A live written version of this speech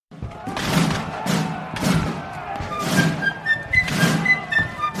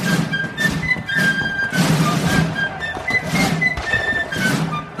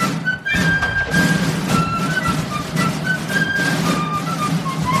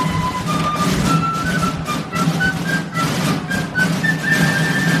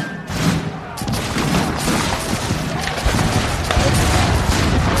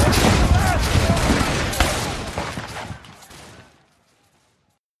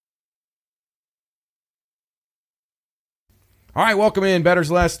All right, welcome in. Bettor's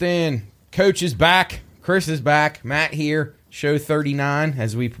Last Stand. Coach is back. Chris is back. Matt here. Show 39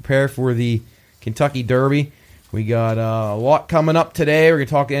 as we prepare for the Kentucky Derby. We got a lot coming up today. We're going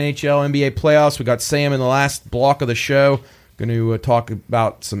to talk NHL, NBA playoffs. We got Sam in the last block of the show. Going to talk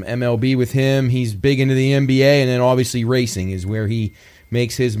about some MLB with him. He's big into the NBA, and then obviously racing is where he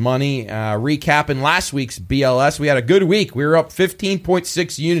makes his money. Recapping last week's BLS, we had a good week. We were up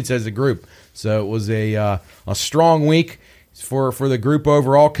 15.6 units as a group, so it was a strong week for the group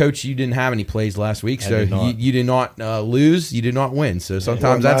overall. Coach, you didn't have any plays last week, so you did not lose. You did not win, so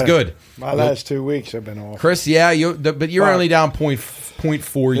sometimes that's good. My last 2 weeks have been off. Chris, but you're only down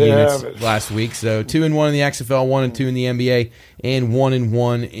 0.4 units last week, so 2-1 in the XFL, 1-2 in the NBA, and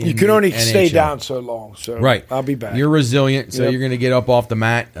 1-1 in You can only NHL. stay down so long, so right. I'll be back. You're resilient, so you're going to get up off the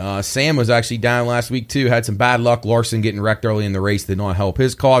mat. Sam was actually down last week, too. Had some bad luck. Larson getting wrecked early in the race did not help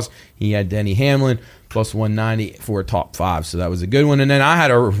his cause. He had Denny Hamlin, plus 190 for a top 5, so that was a good one. And then I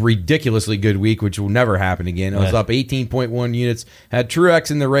had a ridiculously good week, which will never happen again. I was up 18.1 units, had Truex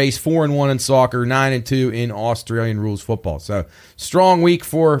in the race, 4-1 in soccer, 9-2 in Australian rules football. So strong week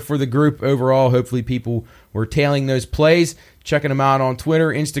for the group overall. Hopefully people were tailing those plays, checking them out on Twitter,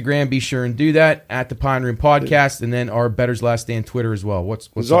 Instagram. Be sure and do that at the Pine Room Podcast, and then our Bettor's Last Stand Twitter as well. What's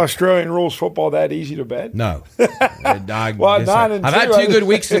Is Australian rules football that easy to bet? No. Well, 9-2. I've had 2 good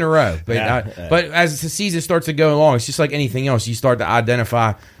weeks in a row, but as the season starts to go along, it's just like anything else. You start to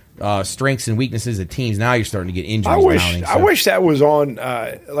identify strengths and weaknesses of teams. Now you're starting to get injuries. I wish that was on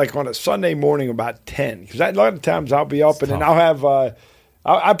like on a Sunday morning about 10, because a lot of times I'll be up and then I'll have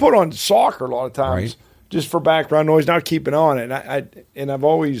I put on soccer a lot of times. Right. Just for background noise, not keeping on it. And I've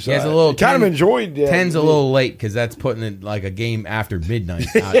always kind of enjoyed it. 10's a little late because that's putting it like a game after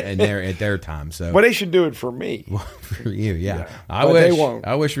midnight at their time. So, but they should do it for me. For you, yeah. They won't.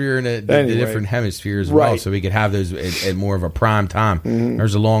 I wish we were in the different hemispheres as well, so we could have those at more of a prime time. Mm-hmm.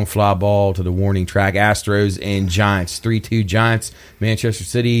 There's a long fly ball to the warning track. Astros and Giants, 3-2 Giants. Manchester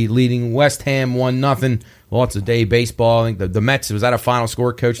City leading West Ham 1-0. Lots of day baseball. I think the Mets, was that a final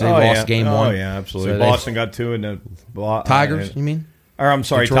score, Coach? They lost game 1. Oh, yeah, absolutely. So Boston got 2 in the Tigers, you mean? Or I'm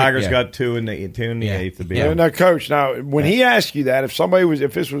sorry, Detroit, Tigers got 2 in the 8th. Now, Coach, when he asked you that,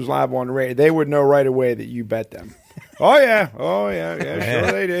 if this was live on the radio, they would know right away that you bet them. Oh yeah,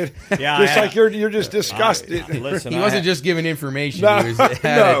 sure they did. Yeah, just like you're just disgusted. Listen, he wasn't just giving information; he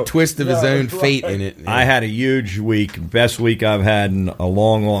had a twist of his own fate in it. I had a huge week, best week I've had in a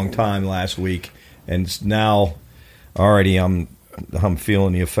long, long time last week. And now, already, I'm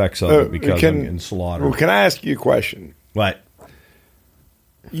feeling the effects of it because I'm getting slaughtered. Well, can I ask you a question? What?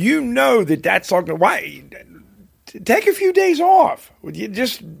 You know that's not going to... Why? Take a few days off. Would you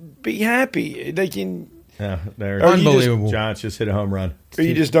just be happy? They can... Yeah, unbelievable. Giants just hit a home run. Or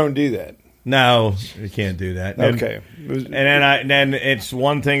you just don't do that? No, you can't do that. Okay. And then it's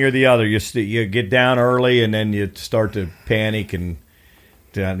one thing or the other. You get down early, and then you start to panic and...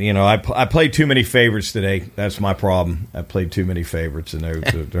 I played too many favorites today. That's my problem. I played too many favorites, and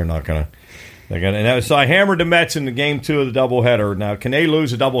they're not going to. So I hammered the Mets in the game 2 of the doubleheader. Now, can they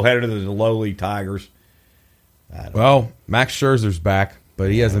lose a doubleheader to the lowly Tigers? Well, Max Scherzer's back,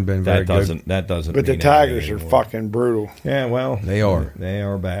 but he hasn't been very good. That doesn't. But the Tigers are fucking brutal. Yeah, well, they are. They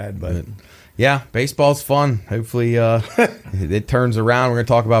are bad, but yeah, baseball's fun. Hopefully, it turns around. We're going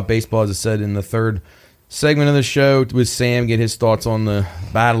to talk about baseball, as I said, in the third segment of the show with Sam, get his thoughts on the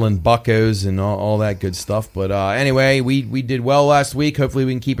battling buckos and all that good stuff. But anyway, we did well last week. Hopefully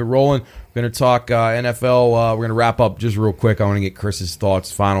we can keep it rolling. We're going to talk NFL. We're going to wrap up just real quick. I want to get Chris's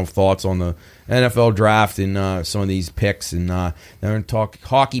final thoughts on the NFL draft and some of these picks. And then we're going to talk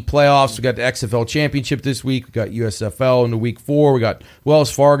hockey playoffs. We got the XFL championship this week. We got USFL into week 4. We got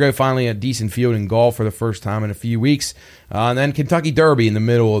Wells Fargo, finally a decent field in golf for the first time in a few weeks. And then Kentucky Derby in the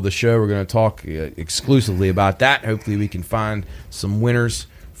middle of the show. We're going to talk exclusively about that. Hopefully we can find some winners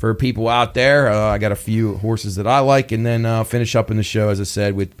for people out there. I got a few horses that I like, and then finish up in the show, as I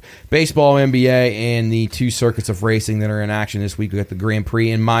said, with baseball, NBA, and the 2 circuits of racing that are in action this week. We got the Grand Prix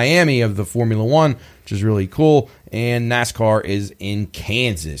in Miami of the Formula One, which is really cool, and NASCAR is in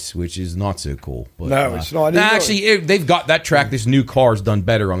Kansas, which is not so cool. But, no, it's not. Actually, they've got that track. This new car's done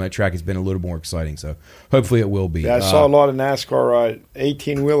better on that track. It's been a little more exciting, so hopefully it will be. Yeah, I saw a lot of NASCAR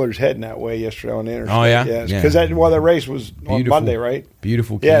 18-wheelers heading that way yesterday on the interstate. Oh, yeah? Because that race was on Monday, right?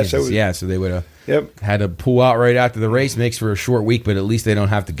 Beautiful Kansas. So they would have had to pull out right after the race. Makes for a short week, but at least they don't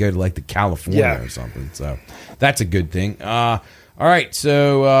have to go to like the California or something. So that's a good thing. All right,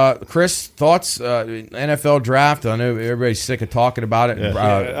 so Chris, thoughts? NFL draft. I know everybody's sick of talking about it.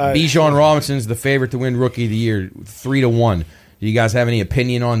 Bijan Robinson's the favorite to win Rookie of the Year, 3-1. Do you guys have any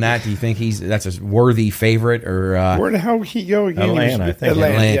opinion on that? Do you think that's a worthy favorite or where the hell would he go again? Atlanta, I think.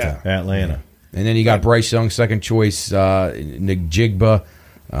 Atlanta. And then you got Bryce Young, second choice, Nick Jigba.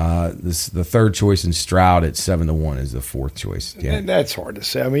 The third choice in Stroud at 7-1 is the fourth choice. Yeah, that's hard to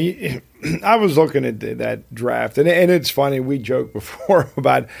say. I mean, I was looking at that draft, and it's funny. We joked before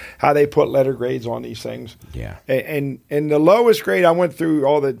about how they put letter grades on these things. Yeah, and the lowest grade, I went through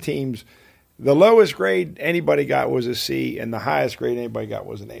all the teams. The lowest grade anybody got was a C, and the highest grade anybody got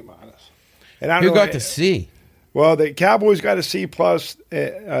was an A-. And who got the C? Well, the Cowboys got a C plus.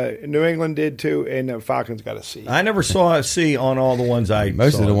 New England did too, and the Falcons got a C. I never saw a C on all the ones I.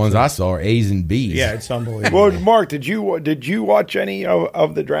 Most of the ones I saw are A's and B's. Yeah, it's unbelievable. Well, Mark, did you watch any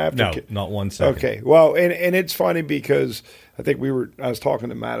of the draft? No, not 1 second. Okay, well, and it's funny because I think I was talking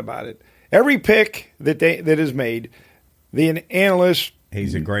to Matt about it. Every pick that is made, the analyst.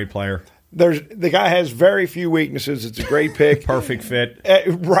 He's a great player. The guy has very few weaknesses. It's a great pick. Perfect fit.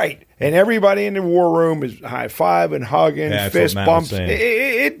 Right. And everybody in the war room is high-fiving, hugging, fist bumps.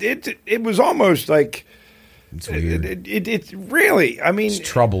 It was almost like it's weird. It really, I mean, it's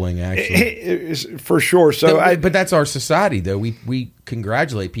troubling actually. For sure. So but that's our society though. We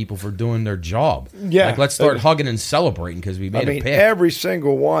congratulate people for doing their job. Yeah. Like, let's start hugging and celebrating because we made a pick. Every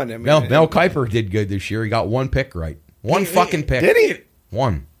single one. I mean, Mel Kiper did good this year. He got one pick right. One fucking pick. Did he?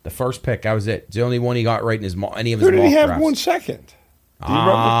 One. The first pick, that was it. It's the only one he got right in any of his mock drafts. Who did he have drafts. 1 second? Do you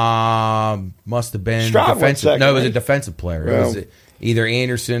remember? Must have been Stroud defensive. second, no, it was right? a defensive player. Well, it was either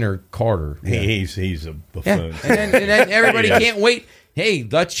Anderson or Carter. Yeah. He's a buffoon. Yeah. And then everybody can't wait. Hey,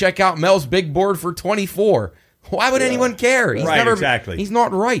 let's check out Mel's big board for 24. Why would anyone care? He's exactly. He's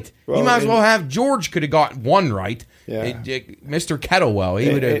not right. Well, you might as well have George could have got one right. Yeah. Mr. Kettlewell.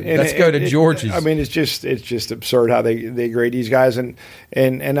 He would have. Let's go to George's. I mean, it's just absurd how they grade these guys, and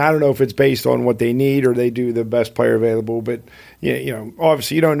I don't know if it's based on what they need or they do the best player available. But you know,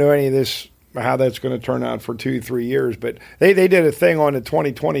 obviously you don't know any of this how that's going to turn out for 2-3 years. But they did a thing on the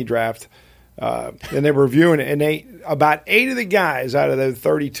 2020 draft, and they were reviewing it, and about 8 of the guys out of the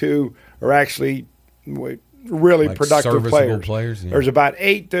 32 are actually really like productive players. Yeah. There's about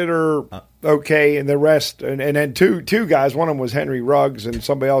 8 that are okay, and the rest, and then two guys. One of them was Henry Ruggs, and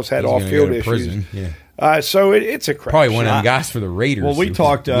somebody else had off-field issues. Yeah. So it's a crap. Probably one of them guys for the Raiders. Well, we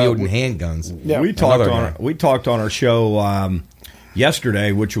talked wielding handguns. Yeah. We talked on our show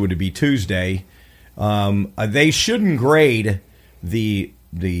yesterday, which would be Tuesday. They shouldn't grade the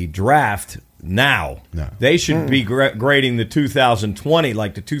draft now. No. They should be grading the 2020,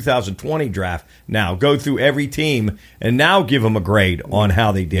 like the 2020 draft now. Go through every team and now give them a grade on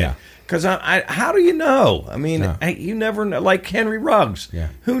how they did. Because how do you know? I mean, you never know. Like Henry Ruggs. Yeah.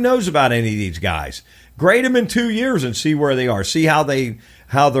 Who knows about any of these guys? Grade them in 2 years and see where they are. See how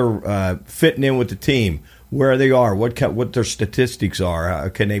they're fitting in with the team, where they are, what their statistics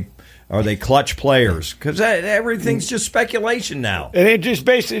are. Are they clutch players? Because everything's just speculation now. And it's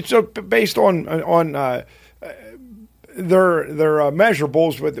based on their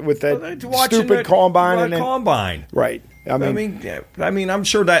measurables with that stupid combine. Combine. Right. I mean, I'm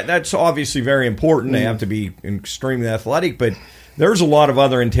sure that's obviously very important. They have to be extremely athletic, but there's a lot of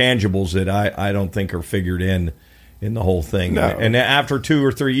other intangibles that I don't think are figured in the whole thing. No. And after 2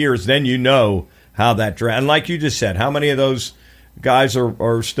 or 3 years, then you know how that draft. And like you just said, how many of those guys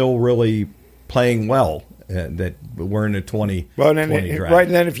are still really playing well that were in the 2020 draft. Right,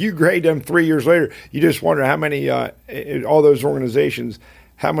 and then if you grade them 3 years later, you just wonder how many, all those organizations,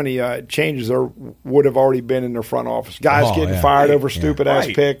 how many changes there would have already been in their front office. Guys getting fired over stupid-ass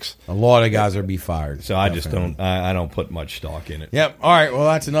picks. A lot of guys would be fired. So I just don't put much stock in it. Yep. All right, well,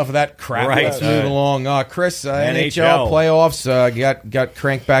 that's enough of that crap. Right. Let's move along. Chris, NHL playoffs got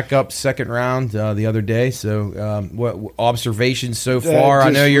cranked back up second round the other day. So what observations so far?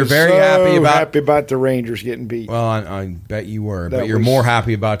 I know you're very happy about the Rangers getting beat. Well, I bet you were. But you're more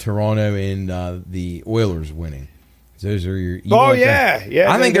happy about Toronto and the Oilers winning. Those are your.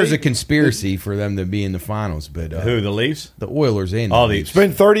 I think there's a conspiracy for them to be in the finals, but who, the Leafs, the Oilers, and the Leafs. It's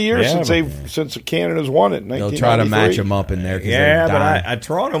been 30 years since Canada's won it. They'll try to match them up in there. But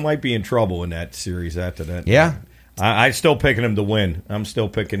Toronto might be in trouble in that series after that. Yeah, I still picking them to win. I'm still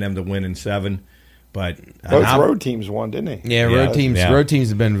picking them to win in 7. But both road teams won, didn't they? Yeah, road teams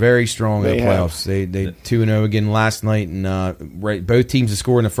have been very strong in the playoffs. They 2-0 again last night, and both teams to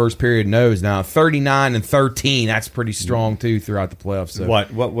score in the first period knows now 39-13. That's pretty strong too throughout the playoffs. So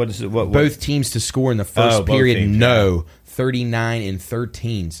what is it? What both teams to score in the first period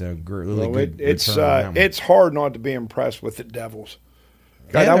 39-13. So it's hard not to be impressed with the Devils.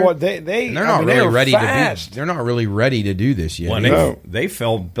 God, they're not really ready fast. to do. They're not really ready to do this yet. Well, they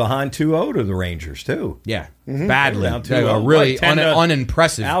fell behind 2-0 to the Rangers too. Yeah, badly. Down They were 2-0. really Like 10 to-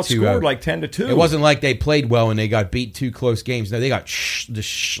 unimpressive. Outscored 2-0. like 10-2. It wasn't like they played well and they got beat 2 close games. No, they got just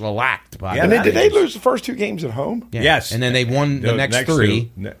shellacked by. Yeah, And them. did they lose the first 2 games at home? Yeah. Yes. And then they won the next 3. two.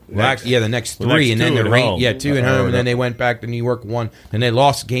 The next 3, The next and then 2 the at rain. home. Yeah, 2 at home, and then they went back to New York, won, and they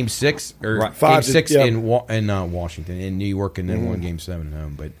lost Game 6 or Right. Game 6 yeah. in Washington, in New York, and then won Game 7 at home.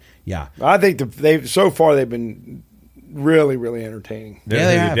 But yeah, I think they've so far they've been really, really entertaining. Yeah,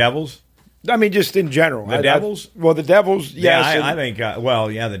 they the have. Devils. I mean, just in general. The Devils? The Devils, yes. I think.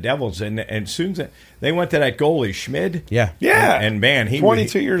 The Devils, and as soon as they went to that goalie Schmid. yeah, Yeah. and man, he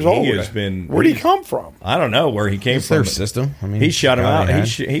 22 years old. He has been. Where'd he come from? I don't know where he came It's from. their system. I mean, He shut him guy out. they had.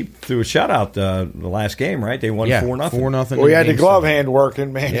 He threw a shutout the last game, right? They won 4-0. 4-0. Well, he had the in glove Game hand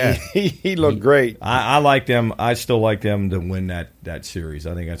working, man. Yeah. He looked great. I like them. I still like them to win that series.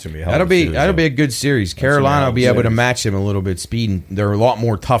 I think that's gonna be a hell of That'll a be series. a good series. gonna Carolina will be be a able to series. match them a little bit speed. And they're a lot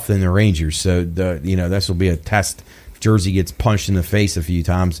more tough than the Rangers. So this will be a test. If Jersey gets punched in the face a few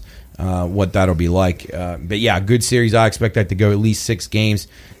times, what that'll be like. But yeah, good series. I expect that to go at least 6 games.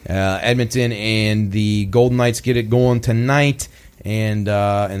 Edmonton and the Golden Knights get it going tonight, and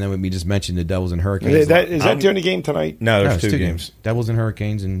then we just mentioned the Devils and Hurricanes. Is that the only game tonight? No, No, there's it's 2 games. Devils and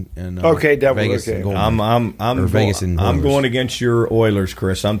Hurricanes and Okay, Devils, Vegas okay. and Golden. I'm Vegas and I'm Oilers. going against your Oilers,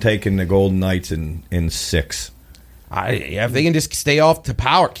 Chris. I'm taking the Golden Knights in 6. If they can just stay off the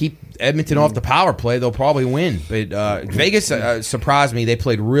power, keep Edmonton off the power play, they'll probably win. But Vegas surprised me. They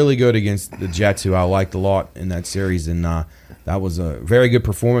played really good against the Jets, who I liked a lot in that series, and that was a very good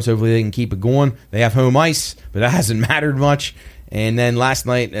performance. Hopefully they can keep it going. They have home ice, but that hasn't mattered much. And then last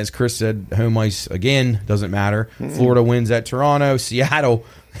night, as Chris said, home ice again doesn't matter. Florida wins at Toronto. Seattle,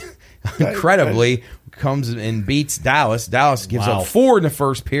 incredibly, comes and beats Dallas. Dallas gives Wow. up 4 in the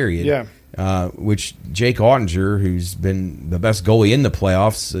first period. Yeah. Which Jake Ottinger, who's been the best goalie in the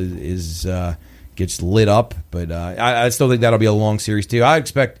playoffs, gets lit up. But I still think that'll be a long series too. I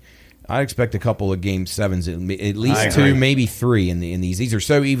expect a couple of Game 7s, at least 2, maybe 3 in these. These are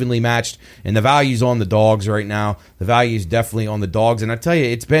so evenly matched, and the value's on the dogs right now. The value's definitely on the dogs, and I tell you,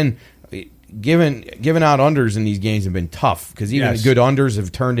 it's been giving out unders in these games have been tough because even Yes. good unders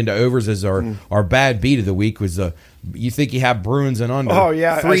have turned into overs. As our bad beat of the week was you think you have Bruins and under. Oh,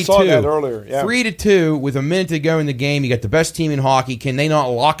 yeah, I 3-2. saw that earlier, yeah. 3-2 with a minute to go in the game. You got the best team in hockey. Can they not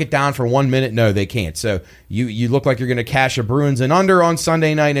lock it down for 1 minute? No, they can't. So you look like you're going to cash a Bruins and under on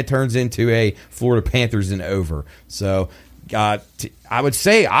Sunday night, and it turns into a Florida Panthers and over. So I would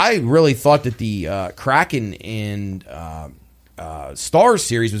say I really thought that the Kraken and Stars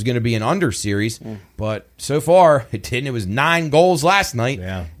series was going to be an under series, but so far it didn't. It was 9 goals last night,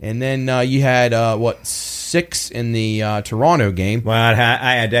 Yeah. and then you had 6 in the Toronto game. Well, I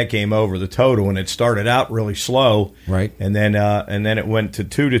had that game over the total, and it started out really slow, Right. And then it went to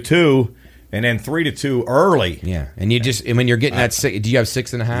 2-2, and then 3-2 early. Yeah, and when you're getting that, do you have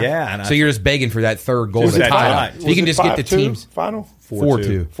 6.5? Yeah, and so you're just begging for that third goal Just to that tie tie. it up. If you can just get the teams final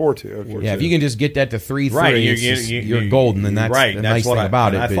 4-2. 4-2. Okay. Yeah, if you can just get that to 3-3, Right, you're golden, and that's right. the That's nice what thing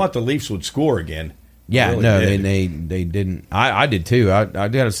about it. I but- thought the Leafs would score again. Yeah, Really no, did. they didn't. I did too. I got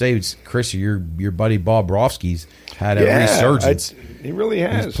to say, Chris, your buddy Bob Brofsky's had a resurgence. He really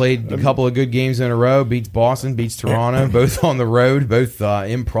has. He's played a couple of good games in a row. Beats Boston, beats Toronto, both on the road. Both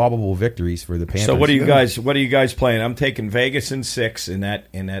improbable victories for the Panthers. So what are you guys playing? I'm taking Vegas in 6 in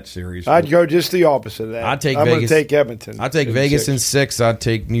that series. I'd go just the opposite of that. I'd take I'm Vegas. going to take Edmonton. I'd take Vegas in 6. I'd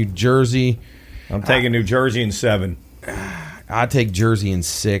take New Jersey. I'm taking New Jersey in 7. I'd take Jersey in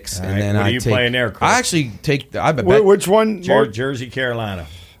 6, All and right, then what are I'd you take. playing there, Chris? I actually take. I bet. Which one? Jersey, Carolina.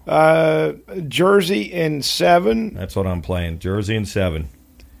 Jersey in 7. That's what I'm playing. Jersey in 7.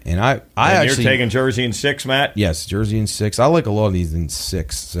 And I And actually you're taking Jersey in 6, Matt. yes, Jersey in 6. I like a lot of these in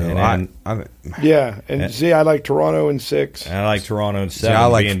 6. So And Yeah, and see, I like Toronto in 6. I like Toronto in 7, See, I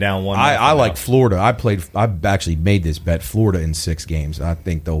like, being down 1. I like Florida. I've actually made this bet. Florida in 6 games. I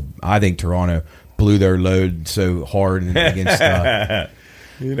think Toronto blew their load so hard against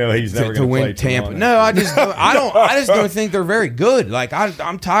he's never to going win play Tampa. Toronto. No, I just don't think they're very good. Like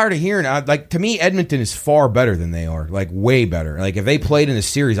I'm tired of hearing. To me, Edmonton is far better than they are. Like way better. Like if they played in a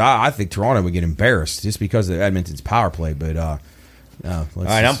series, I think Toronto would get embarrassed just because of Edmonton's power play. But All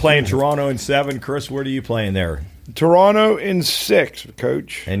right, I'm playing Toronto in 7. Chris, what are you playing there? Toronto in 6,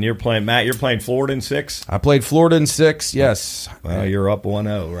 Coach. And you're playing Florida in 6. I played Florida in 6. Yes. Well, you're up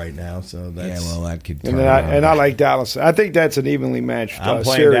 1-0 right now, so that's. Yeah, well, that could. And turn then around. I like Dallas. I think that's an evenly matched I'm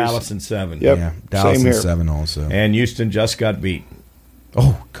playing series. Dallas in 7. Yep. Yeah, Dallas Same in here. 7 also. And Houston just got beat.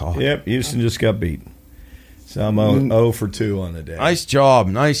 Oh God. Yep, Houston just got beat. So I'm 0 for 2 on the day. Nice job.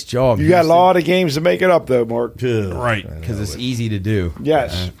 You got a lot of games to make it up, though, Mark. Right, because it's easy to do.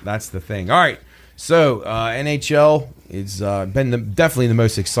 Yes. That's the thing. All right. So NHL it's been definitely the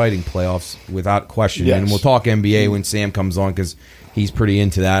most exciting playoffs without question. Yes. And we'll talk NBA when Sam comes on because he's pretty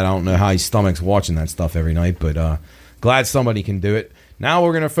into that. I don't know how he stomachs watching that stuff every night, but glad somebody can do it. Now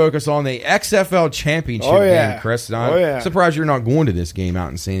we're going to focus on the XFL championship game, Chris. I'm surprised you're not going to this game out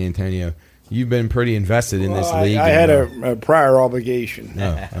in San Antonio. You've been pretty invested in this league. I had a prior obligation.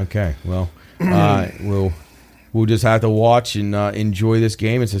 Oh, okay. Well, we'll just have to watch and enjoy this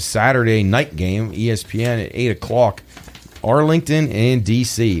game. It's a Saturday night game, ESPN at 8 o'clock. Arlington and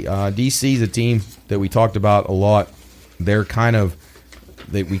DC. DC is a team that we talked about a lot. They're we kind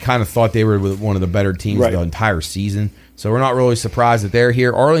of thought they were one of the better teams the entire season. So we're not really surprised that they're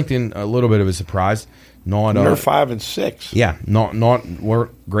here. Arlington, a little bit of a surprise. They're 5-6. Yeah,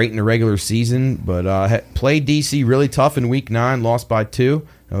 weren't great in the regular season, but played DC really tough in Week 9. Lost by 2.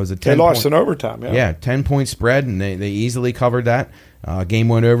 It was They lost in overtime. Yeah, 10-point spread, and they easily covered that. Game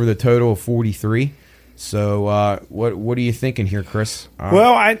went over the total of 43. So what are you thinking here, Chris?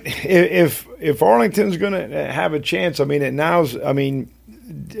 Well, if Arlington's going to have a chance,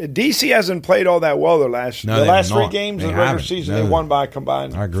 DC hasn't played all that well the last 3 games of the regular season. They won by a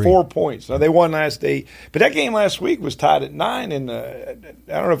combined 4 points. Now, they won last 8. But that game last week was tied at 9. And I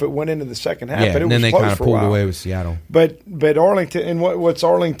don't know if it went into the second half. Yeah, but it and then was they kind of pulled away with Seattle. But Arlington, and what's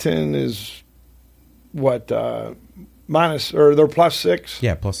Arlington is what, minus, or they're +6?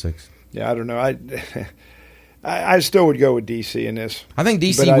 Yeah, +6. Yeah, I don't know. I still would go with DC in this. I think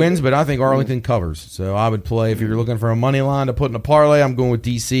DC wins, but I think Arlington covers. So I would play, if you're looking for a money line to put in a parlay, I'm going with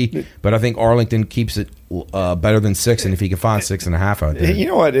DC. But I think Arlington keeps it better than 6, and if he can find 6.5 out there. You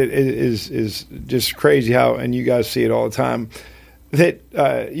know what? It is just crazy how, and you guys see it all the time, that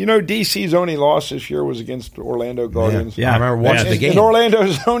DC's only loss this year was against Orlando Guardians. Yeah, I remember watching the game. And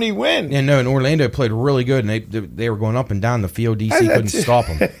Orlando's only win. Yeah, no, and Orlando played really good, and they were going up and down the field. DC couldn't stop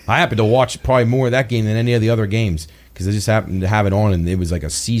them. I happened to watch probably more of that game than any of the other games because I just happened to have it on, and it was like a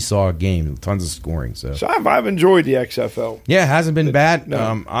seesaw game, tons of scoring. So I've enjoyed the XFL. Yeah, it hasn't been bad.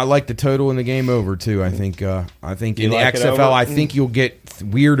 No. I like the total in the game over too. I think in the like XFL, I think you'll get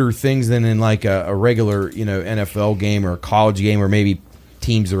weirder things than in like a regular NFL game or a college game where maybe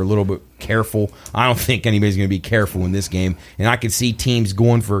teams are a little bit careful. I don't think anybody's going to be careful in this game, and I could see teams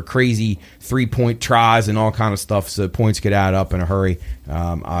going for crazy 3-point tries and all kind of stuff, so points could add up in a hurry.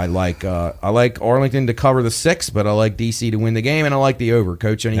 I like Arlington to cover the 6, but I like DC to win the game, and I like the over.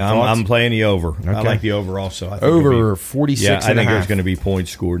 Coach, any thoughts? I'm playing the over. Okay. I like the over also. I think over 46. Yeah, I think there's going to be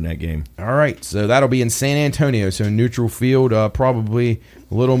points scored in that game. All right, so that'll be in San Antonio, so neutral field, probably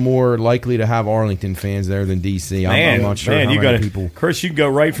a little more likely to have Arlington fans there than DC. I'm not sure how many people. Chris, you can go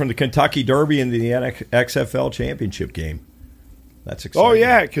right from the Kentucky Derby into the XFL championship game. That's exciting. Oh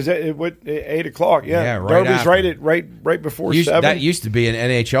yeah, because it went 8 o'clock. Yeah, Derby's right before 7. That used to be an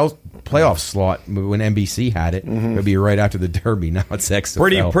NHL playoff slot when NBC had it. It would be right after the Derby. Now it's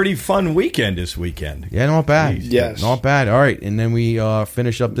XFL. Pretty fun weekend this weekend. Yeah, not bad. Yes, not bad. All right, and then we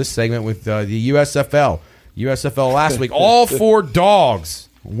finish up this segment with the USFL. USFL last week, all 4 dogs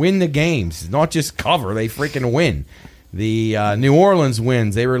win the games, not just cover. They freaking win. The New Orleans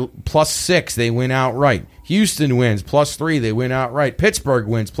wins. They were +6. They win outright. Houston wins +3. They win outright. Pittsburgh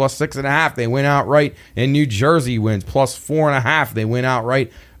wins +6.5. They win outright. And New Jersey wins +4.5. They win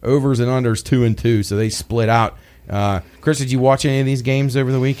outright. Overs and unders 2-2. So they split out. Chris, did you watch any of these games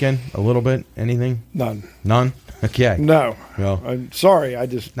over the weekend? A little bit? Anything? None? Okay. No. Well, I'm sorry.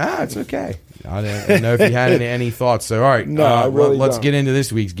 Nah, it's okay. I didn't know if you had any thoughts. So, all right. No, I really let's don't. get into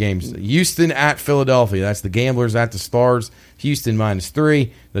this week's games. Houston at Philadelphia. That's the Gamblers at the Stars. Houston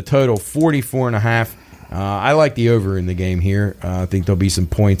 -3. The total 44.5. I like the over in the game here. I think there'll be some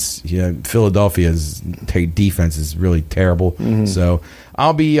points. Philadelphia's defense is really terrible. So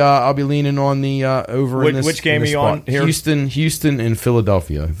I'll be leaning on the over. In this, which game are you on here? Houston and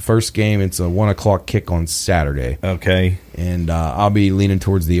Philadelphia. First game. It's a 1:00 kick on Saturday. Okay. And I'll be leaning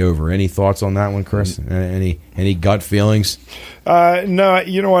towards the over. Any thoughts on that one, Chris? Any gut feelings? No.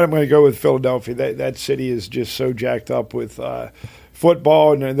 You know what? I'm going to go with Philadelphia. That city is just so jacked up with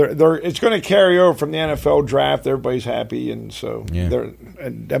football, and it's going to carry over from the NFL draft. Everybody's happy, and so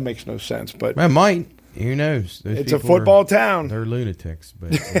and that makes no sense. But it might. Who knows? It's a football town. They're lunatics.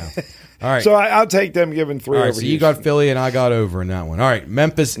 But all right. So I'll take them giving 3 all right, over. So you got Philly, and I got over in that one. All right,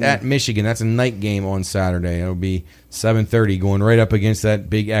 Memphis at Michigan. That's a night game on Saturday. It'll be 7:30, going right up against that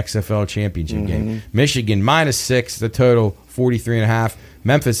big XFL championship game. Michigan -6. The total 43.5.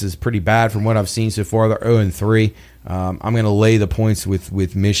 Memphis is pretty bad from what I've seen so far. They're 0-3. I'm going to lay the points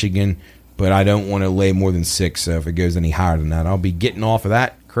with Michigan. but I don't want to lay more than 6. So if it goes any higher than that, I'll be getting off of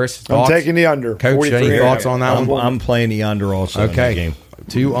that. Chris, thoughts? I'm taking the under. Coach, any thoughts on that one? I'm playing the under also. Okay. In the game.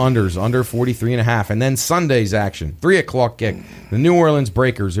 2 unders, under 43.5. And then Sunday's action, 3 o'clock kick. The New Orleans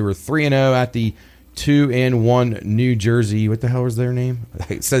Breakers, who were 3-0 at the 2-1 New Jersey. What the hell was their name?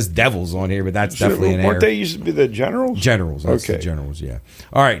 It says Devils on here, but that's definitely an error. Weren't they used to be the Generals? Generals. That's the Generals, yeah.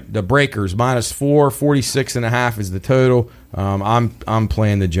 All right, the Breakers, -4, 46.5 is the total. I'm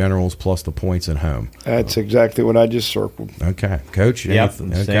playing the Generals plus the points at home. That's exactly what I just circled. Okay. Coach? Yep,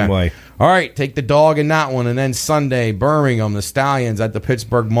 same way. All right, take the dog in that one. And then Sunday, Birmingham, the Stallions at the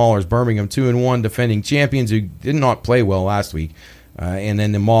Pittsburgh Maulers. Birmingham 2-1 defending champions who did not play well last week. And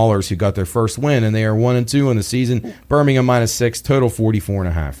then the Maulers who got their first win, and they are 1-2 in the season. Birmingham -6, total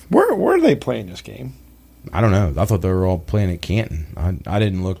 44.5. Where are they playing this game? I don't know. I thought they were all playing at Canton. I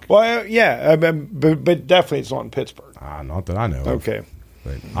didn't look. Well, yeah, but definitely it's on Pittsburgh. Not that I know. Okay.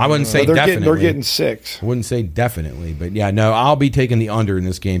 But I wouldn't say definitely. They're getting 6. I wouldn't say definitely, but yeah, no, I'll be taking the under in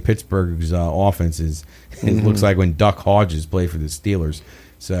this game. Pittsburgh's offense is it looks like when Duck Hodges played for the Steelers.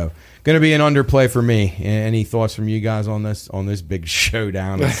 So going to be an underplay for me. Any thoughts from you guys on this big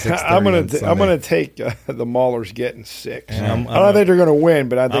showdown? At I'm going to take the Maulers getting 6. I don't think they're going to win,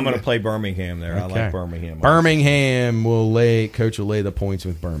 but I'm going to play Birmingham there. Okay. I like Birmingham. Birmingham Coach will lay the points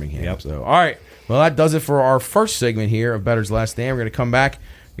with Birmingham. Yep. So all right. Well, that does it for our first segment here of Bettor's Last Stand. We're going to come back.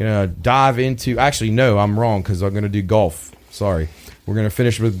 We're going to dive into – actually, no, I'm wrong because I'm going to do golf. Sorry. We're going to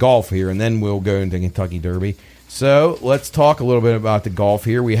finish with golf here, and then we'll go into Kentucky Derby. So let's talk a little bit about the golf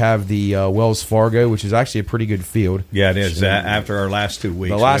here. We have the Wells Fargo, which is actually a pretty good field. Yeah, it is. After our last 2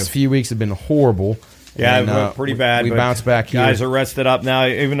 weeks. The last few weeks have been horrible. Yeah, and, pretty bad. We bounced back here. Guys are rested up now.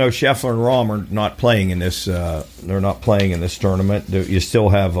 Even though Scheffler and Rahm are not playing in this, they're not playing in this tournament. You still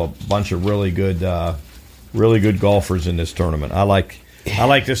have a bunch of really good golfers in this tournament. I like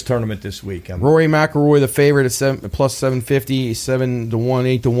this tournament this week. Rory McIlroy, the favorite at plus 750, 7-1,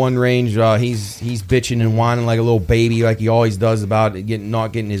 8-1 range. He's bitching and whining like a little baby, like he always does about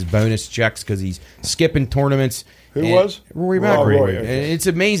not getting his bonus checks because he's skipping tournaments. Who was? Rory McIlroy. Okay. It's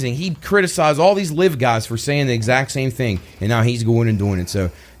amazing. He criticized all these live guys for saying the exact same thing, and now he's going and doing it.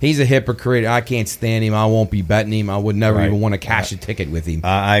 So he's a hypocrite. I can't stand him. I won't be betting him. I would never even want to cash a ticket with him.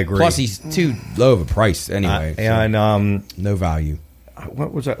 I agree. Plus, he's too low of a price anyway. No value.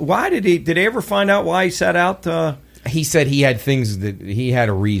 What was that? Why did he ever find out why he sat out? He said he had things that he had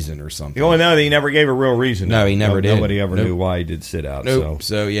a reason or something. Oh, no, he never gave a real reason. No, he never did. Nobody ever knew why he did sit out. Nope.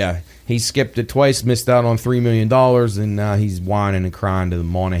 So yeah, he skipped it twice, missed out on $3 million, and now he's whining and crying to the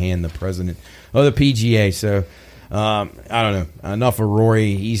Monahan, the president of the PGA. So I don't know. Enough of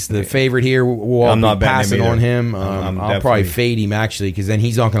Rory. He's the favorite here. I'm not passing on him. I'll probably fade him actually, because then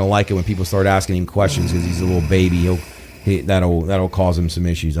he's not going to like it when people start asking him questions because he's a little baby. That'll cause him some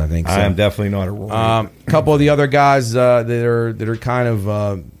issues, I think. So, I am definitely not a Rory. A couple of the other guys that are kind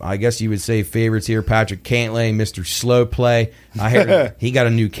of, I guess you would say, favorites here. Patrick Cantlay, Mr. Slow Play. I hear he got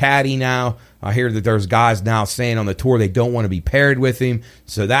a new caddy now. I hear that there's guys now saying on the tour they don't want to be paired with him.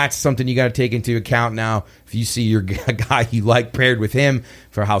 So that's something you got to take into account now. If you see your guy you like paired with him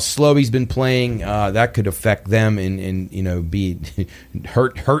for how slow he's been playing, that could affect them and be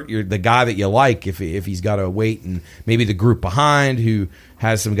hurt the guy that you like if he's got to wait, and maybe the group behind who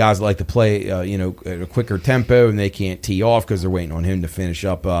has some guys that like to play at a quicker tempo and they can't tee off because they're waiting on him to finish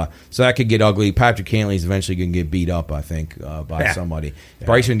up. So that could get ugly. Patrick Cantley's eventually going to get beat up, I think, by somebody. Yeah.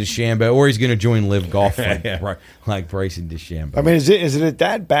 Bryson DeChambeau, or he's going to join Live Golf like Bryson DeChambeau. I mean, is it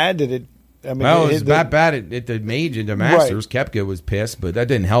that bad that it? I mean, it was that bad at the major, the Masters. Right. Koepka was pissed, but that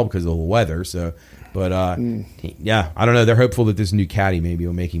didn't help because of the weather. So, but yeah, I don't know. They're hopeful that this new caddy maybe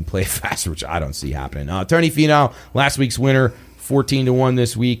will make him play faster, which I don't see happening. Tony Finau, last week's winner, 14-1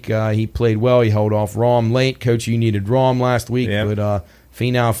 this week. He played well. He held off Rahm late. Coach, you needed Rahm last week, but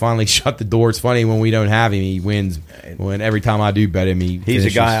Finau finally shut the door. It's funny when we don't have him, he wins. When every time I do bet him, he's a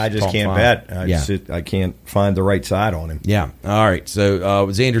guy I just can't bet. I can't find the right side on him. Yeah. All right. So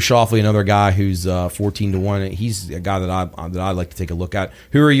Xander Schauffele, another guy who's 14-1. He's a guy that I'd like to take a look at.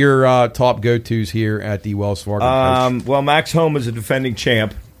 Who are your top go-tos here at the Wells Fargo? Well, Max Homa is a defending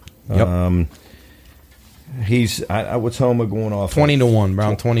champ. Yep. He's what's Homa going off? 20-1,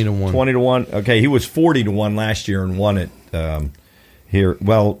 around 20-1. 20-1. Okay, he was 40-1 last year and won it. Here,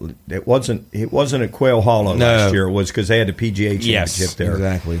 well, it wasn't at Quail Hollow last year. It was because they had the PGA Championship there.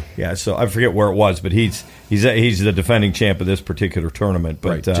 Exactly. Yeah, so I forget where it was, but he's the defending champ of this particular tournament. But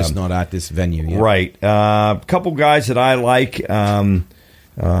right, just not at this venue. Yeah. Right. A couple guys that I like. Been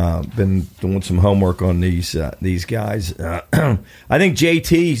doing some homework on these guys. I think JT.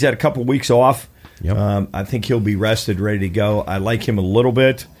 He's had a couple weeks off. Yep. I think he'll be rested, ready to go. I like him a little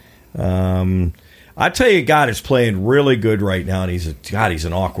bit. I tell you, a guy that's playing really good right now, and he's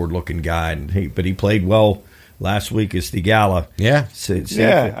an awkward looking guy, but he played well last week. Is Thigala? Yeah,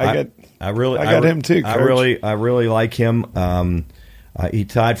 I got him too, Coach. I really like him. He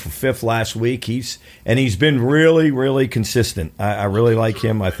tied for 5th last week. He's been really, really consistent. I really like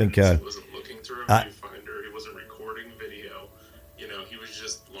him. I think. He wasn't looking through a viewfinder. He wasn't recording video. He was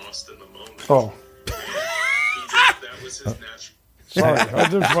just lost in the moment. Oh. That was his natural. Sorry, I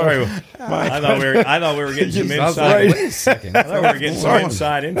thought we were getting some inside. Wait a second. I thought we were getting some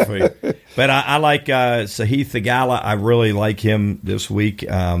inside info. But I like Sahith Thigala. I really like him this week.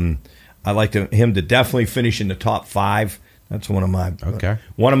 I like him to definitely finish in the top 5. That's one of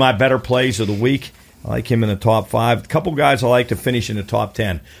my better plays of the week. I like him in the top 5. A couple guys I like to finish in the top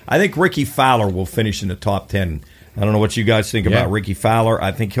 10. I think Ricky Fowler will finish in the top 10. I don't know what you guys think about Ricky Fowler.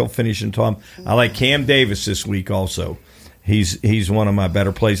 I think he'll finish in top. I like Cam Davis this week also. He's one of my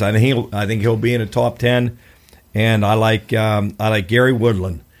better plays. I think he'll be in the top 10. And I like Gary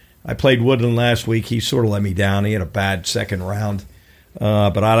Woodland. I played Woodland last week. He sort of let me down. He had a bad second round.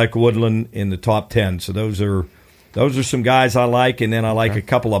 But I like Woodland in the top 10. So those are some guys I like. And then I like a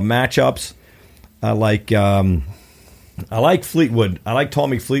couple of matchups. I like Fleetwood. I like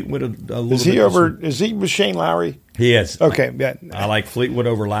Tommy Fleetwood a little bit. Is he with Shane Lowry? He is. Okay, yeah. I like Fleetwood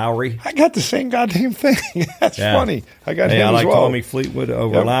over Lowry. I got the same goddamn thing. That's funny. I got him as well. I like Tommy Fleetwood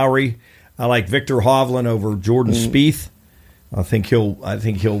over Lowry. I like Victor Hovland over Jordan Spieth. I think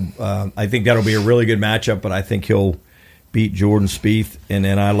that'll be a really good matchup, but I think he'll beat Jordan Spieth. And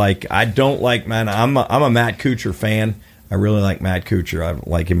then I'm a Matt Kuchar fan. I really like Matt Kuchar. I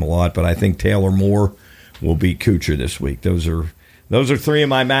like him a lot, but I think Taylor Moore will beat Kuchar this week. Those are 3 of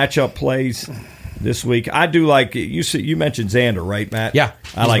my matchup plays this week. I do like you mentioned Xander, right, Matt? Yeah,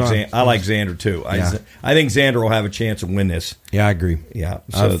 I like Xander too. Yeah. I think Xander will have a chance to win this. Yeah, I agree. Yeah,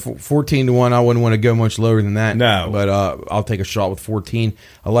 so 14-1. I wouldn't want to go much lower than that. No, but I'll take a shot with 14.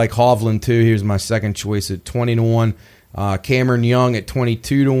 I like Hovland too. Here's my second choice at 20-1. Cameron Young at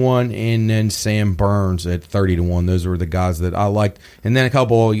 22-1, and then Sam Burns at 30-1. Those were the guys that I liked, and then a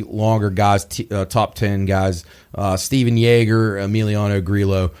couple longer guys, top 10 guys. Steven Yeager, Emiliano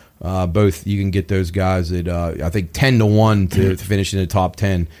Grillo. Both you can get those guys at I think 10-1 to finish in the top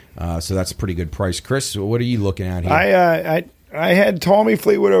 10. So that's a pretty good price. Chris, what are you looking at here? I had Tommy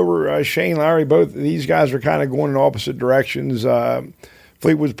Fleetwood over Shane Lowry. Both of these guys are kind of going in opposite directions.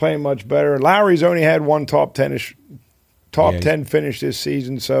 Fleetwood's playing much better. Lowry's only had one top 10 finish this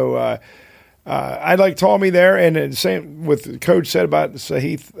season, so I like Tommy there. And the same with the coach said about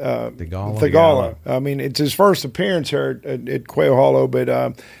Sahith Thigala. I mean, it's his first appearance here at Quail Hollow, but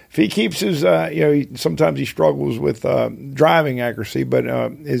if he keeps his, sometimes he struggles with driving accuracy, but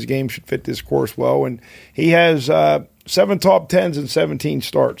his game should fit this course well. And he has 7 top 10s and 17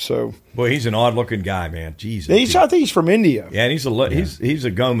 starts. So, boy, he's an odd-looking guy, man. Jesus, I think he's from India. Yeah, and he's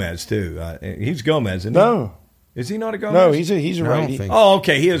a Gomez too. He's Gomez, isn't he? No. Is he not a Gomez? No, he's a righty. Oh,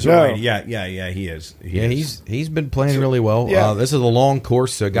 okay, he is a righty. Yeah, he is. He's been playing really well. Yeah. This is a long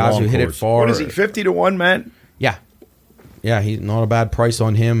course, so guys who hit it far. What is he, 50-1, Matt? Yeah, he's not a bad price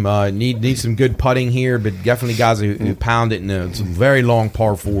on him. Need some good putting here, but definitely guys who pound it in some very long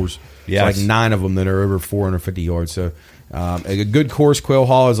par 4s. Yes. Like 9 of them that are over 450 yards. So a good course. Quail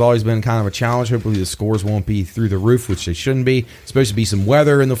Hollow has always been kind of a challenge. Hopefully the scores won't be through the roof, which they shouldn't be. It's supposed to be some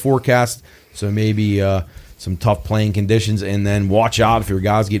weather in the forecast, so maybe some tough playing conditions, and then watch out if your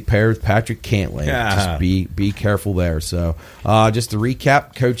guys get paired with Patrick Cantlay. Just be careful there. So just to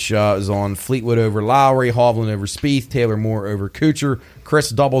recap, Coach is on Fleetwood over Lowry, Hovland over Spieth, Taylor Moore over Kuchar. Chris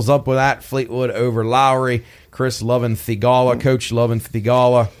doubles up with that, Fleetwood over Lowry. Chris loving Thigala, Coach loving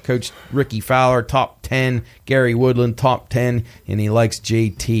Thigala. Coach Ricky Fowler, top 10. Gary Woodland, top 10. And he likes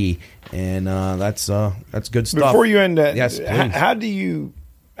JT. And that's good stuff. Before you end that, yes, how do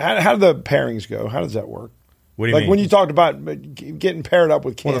the pairings go? How does that work? What do you mean? When you talked about getting paired up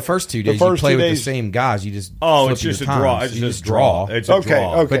with Kent. Well, the first 2 days you play with the same guys. You just it's just a draw. It's just draw. It's a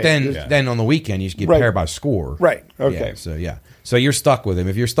draw. Okay. But then on the weekend you just get paired by score. Right. Okay. So you're stuck with him.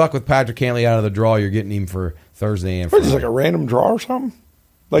 If you're stuck with Patrick Cantlay out of the draw, you're getting him for Thursday and Friday. What is it, like a random draw or something?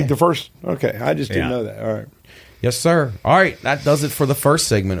 Like the first? Okay, I just didn't know that. All right. Yes, sir. All right, that does it for the first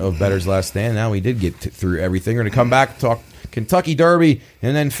segment of Bettor's Last Stand. Now we did get through everything. We're going to come back, talk Kentucky Derby,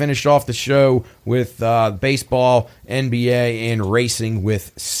 and then finish off the show with baseball, NBA, and racing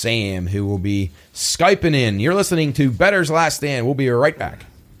with Sam, who will be Skyping in. You're listening to Bettor's Last Stand. We'll be right back.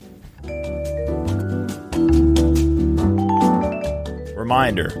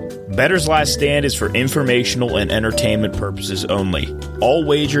 Reminder, Bettor's Last Stand is for informational and entertainment purposes only. All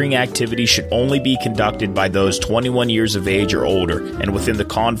wagering activities should only be conducted by those 21 years of age or older and within the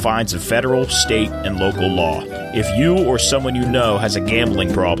confines of federal, state, and local law. If you or someone you know has a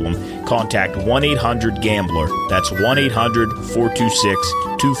gambling problem, contact 1-800-GAMBLER. That's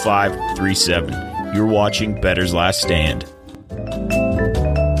 1-800-426-2537. You're watching Bettor's Last Stand.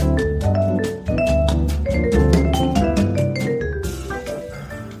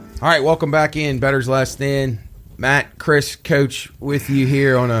 All right, welcome back in Bettor's Last Stand. Matt, Chris, Coach with you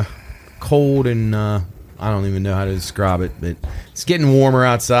here on a cold and I don't even know how to describe it, but it's getting warmer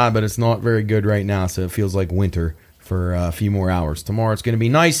outside, but it's not very good right now, so it feels like winter for a few more hours. Tomorrow it's going to be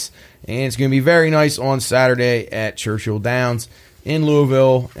nice, and it's going to be very nice on Saturday at Churchill Downs in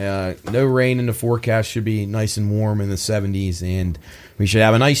Louisville. No rain in the forecast, should be nice and warm in the 70s, and we should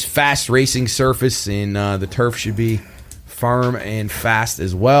have a nice fast racing surface, and the turf should be firm and fast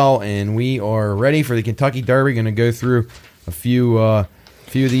as well. And we are ready for the Kentucky Derby. Going to go through a few of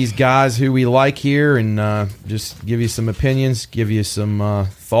these guys who we like here, and just give you some opinions, give you some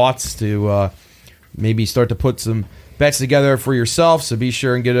thoughts to maybe start to put some bets together for yourself. So be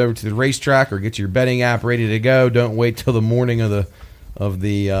sure and get over to the racetrack or get your betting app ready to go. Don't wait till the morning of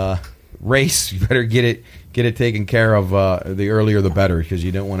the race. You better get it taken care of. The earlier the better, because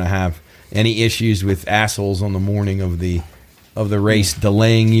you don't want to have any issues with assholes on the morning of the race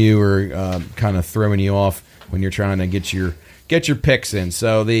delaying you or kind of throwing you off when you're trying to get your picks in.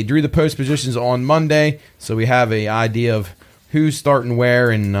 So they drew the post positions on Monday, so we have an idea of who's starting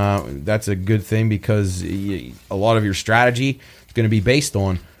where, and that's a good thing, because a lot of your strategy is going to be based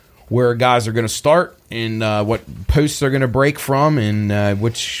on where guys are going to start and what posts they're going to break from, and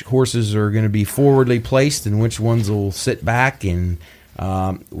which horses are going to be forwardly placed and which ones will sit back, and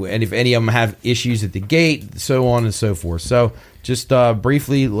if any of them have issues at the gate, so on and so forth. So just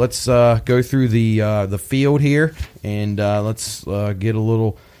briefly, let's go through the field here, and let's get a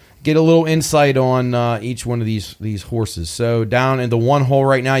little insight on each one of these horses. So down in the one hole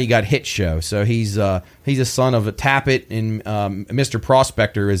right now, you got Hit Show. So he's a son of a Tappet, and Mr.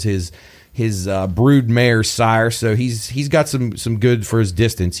 Prospector is his brood mare sire. So he's got some good for his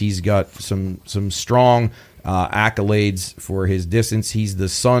distance. He's got some strong accolades for his distance. He's the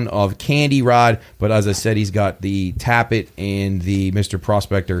son of Candy Rod, but as I said, he's got the Tappet and the Mr.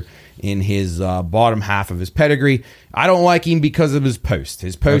 Prospector in his bottom half of his pedigree. I don't like him because of his post.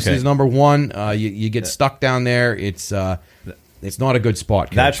 His post is number one. You get stuck down there. It's not a good spot,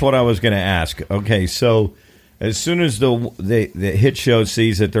 Coach. That's what I was going to ask. Okay, so as soon as the Hit Show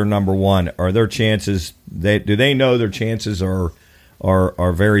sees that they're number one, are their chances? Do they know their chances are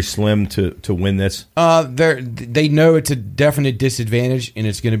very slim to win this? They know it's a definite disadvantage, and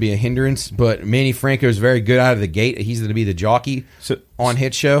it's going to be a hindrance. But Manny Franco is very good out of the gate. He's going to be the jockey on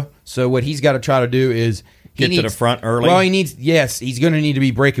Hit Show. So what he's got to try to do is get to the front early. Well, he's going to need to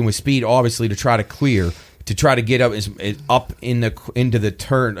be breaking with speed, obviously, to try to clear, to try to get up into the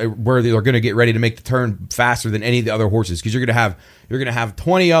turn where they're going to get ready to make the turn faster than any of the other horses, because you're going to have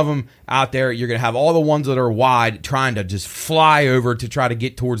 20 of them out there. You're going to have all the ones that are wide trying to just fly over to try to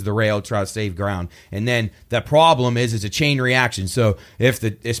get towards the rail, try to save ground. And then the problem is it's a chain reaction. So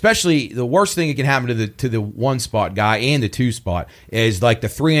especially the worst thing that can happen to the one spot guy and the two spot is like the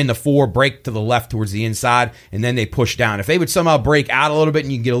 3 and the 4 break to the left towards the inside, and then they push down. If they would somehow break out a little bit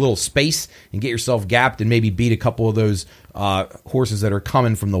and you can get a little space and get yourself gapped and maybe beat a couple of those horses that are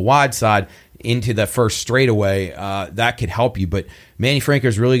coming from the wide side into the first straightaway, that could help you. But Manny Franco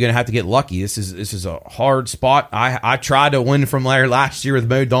is really going to have to get lucky. This is a hard spot. I tried to win from there last year with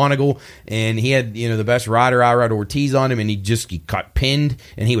Mo Donegal, and he had the best rider, I ride Ortiz, on him, and he got pinned,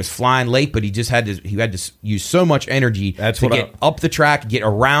 and he was flying late, but he had to use so much energy to get up the track, get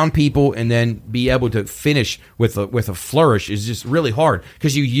around people, and then be able to finish with a flourish is just really hard,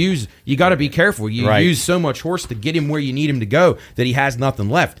 because you got to be careful. You use so much horse to get him where you need him to go that he has nothing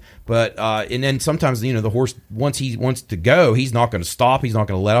left. But and then sometimes the horse, once he wants to go, he's not going to stop. He's not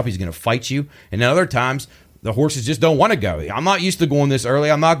going to let up. He's going to fight you. And then other times the horses just don't want to go. I'm not used to going this early.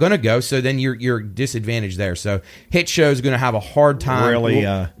 I'm not going to go. So then you're disadvantaged there. So Hit Show is going to have a hard time. Really,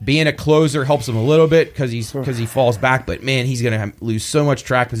 being a closer helps him a little bit because he falls back. But man, he's going to lose so much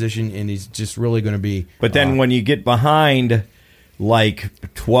track position, and he's just really going to be. But then when you get behind like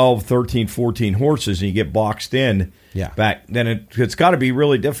 12, 13, 14 horses and you get boxed in. Back then, it's got to be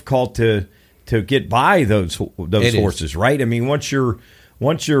really difficult to get by those horses, right? I mean, once you're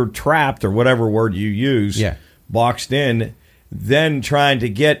trapped, or whatever word you use, boxed in, then trying to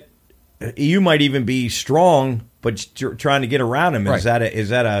get, you might even be strong, but you're trying to get around him. Right. Is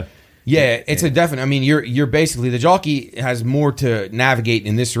that a Yeah, it's a definite. I mean, you're basically the jockey has more to navigate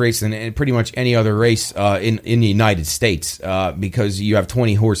in this race than in pretty much any other race in the United States because you have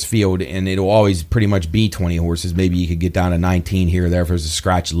 20 horse field and it'll always pretty much be 20 horses. Maybe you could get down to 19 here or there if there's a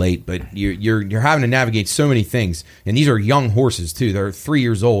scratch late, but you're having to navigate so many things. And these are young horses too. They're 3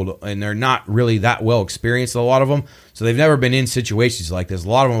 years old and they're not really that well experienced. A lot of them, so they've never been in situations like this. A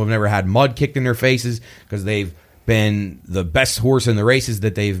lot of them have never had mud kicked in their faces because they've been the best horse in the races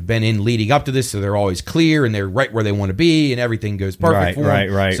that they've been in leading up to this, so they're always clear and they're right where they want to be and everything goes perfect for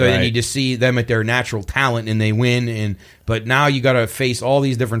them. Right. So then you just see them at their natural talent and they win. But now you got to face all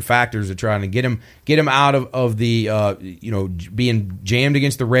these different factors of trying to get him out of the being jammed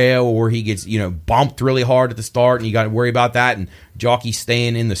against the rail, or he gets bumped really hard at the start and you got to worry about that, and jockey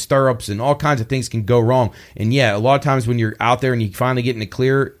staying in the stirrups and all kinds of things can go wrong. And yeah, a lot of times when you're out there and you finally get in the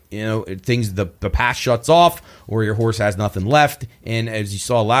clear, things the pass shuts off or your horse has nothing left. And as you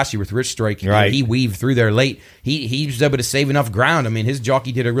saw last year with Rich Strike, he weaved through there late. He was able to save enough ground. I mean, his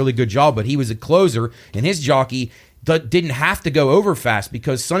jockey did a really good job, but he was a closer, and his jockey didn't have to go over fast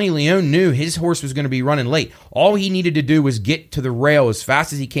because Sonny Leone knew his horse was going to be running late. All he needed to do was get to the rail as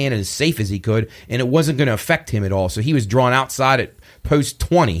fast as he can and as safe as he could, and it wasn't going to affect him at all. So he was drawn outside at post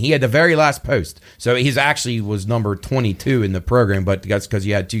 20. He had the very last post. So his actually was number 22 in the program, but that's because he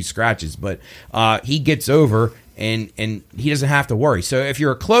had 2 scratches. But he gets over, and he doesn't have to worry. So if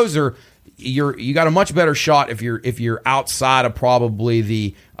you're a closer, you got a much better shot if you're outside of probably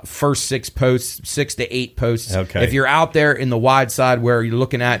the first 6 posts, 6 to 8 posts. Okay. If you're out there in the wide side where you're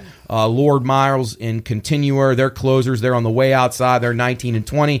looking at Lord Miles and Continuer, they're closers. They're on the way outside. They're 19 and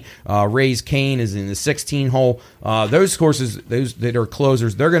 20. Ray's Kane is in the 16 hole. Those horses, those that are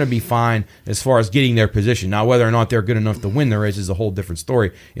closers, they're going to be fine as far as getting their position. Now, whether or not they're good enough to win the race is a whole different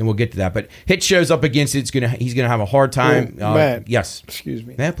story, and we'll get to that. But Hitch shows up against it. He's going to have a hard time. Matt, yes. Excuse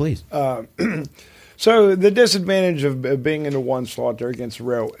me. Yeah, please. So the disadvantage of being in the one slot there against the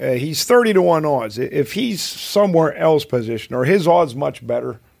rail, he's 30-1 odds. If he's somewhere else positioned, or his odds much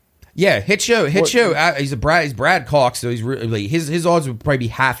better. Yeah, Hitcho. He's Brad Cox, so he's really his odds would probably be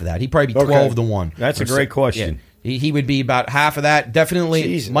half of that. He'd probably be 12-1. That's a great question. Yeah. He would be about half of that. Definitely,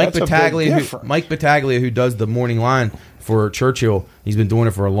 Jeez, Mike Battaglia, who does the morning line for Churchill. He's been doing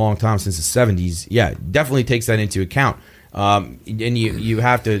it for a long time, since the 70s. Yeah, definitely takes that into account. And you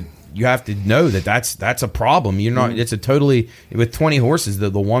have to know that's a problem. You're not. It's a totally with 20 horses. The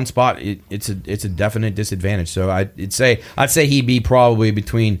one spot it's a definite disadvantage. So I'd say he'd be probably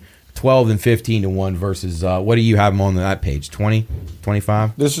between 12 and 15-1 versus what do you have him on that page? 20,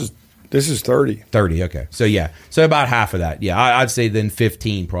 25? This is 30. 30, okay. So, yeah. So, about half of that. Yeah, I'd say then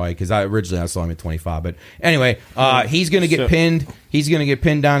 15 probably because originally I saw him at 25. But anyway, he's going to get pinned. He's going to get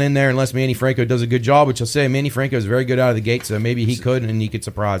pinned down in there unless Manny Franco does a good job, which I'll say Manny Franco is very good out of the gate, so maybe he could, and he could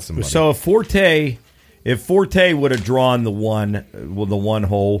surprise somebody. So, if Forte would have drawn the one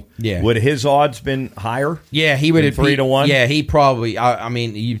hole, would his odds been higher? Yeah, he would have 3-1. Yeah, he probably. I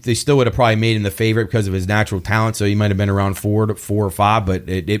mean, they still would have probably made him the favorite because of his natural talent. So he might have been around 4 or 5, but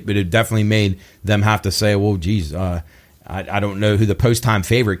it would have definitely made them have to say, "Well, geez, I don't know who the post time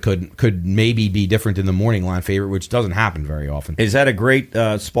favorite could maybe be different than the morning line favorite, which doesn't happen very often." Is that a great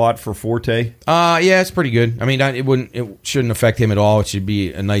spot for Forte? Yeah, it's pretty good. I mean, it shouldn't affect him at all. It should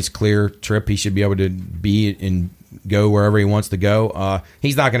be a nice clear trip. He should be able to be and go wherever he wants to go.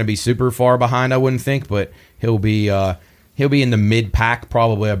 He's not going to be super far behind, I wouldn't think, but he'll be in the mid pack,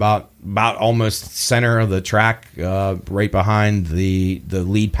 probably about almost center of the track, right behind the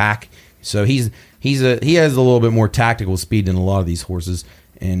lead pack. So he has a little bit more tactical speed than a lot of these horses,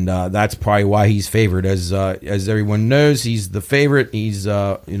 and that's probably why he's favored. As everyone knows, he's the favorite. He's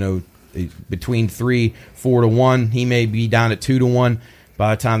between 3-4-1. He may be down at 2-1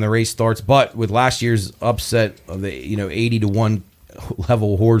 by the time the race starts. But with last year's upset of the 80-1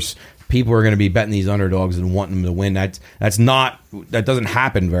 level horse, people are going to be betting these underdogs and wanting them to win. That doesn't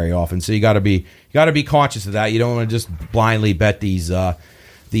happen very often. So you got to be conscious of that. You don't want to just blindly bet these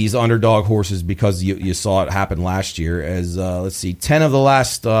underdog horses because you saw it happen last year. As let's see, 10 of the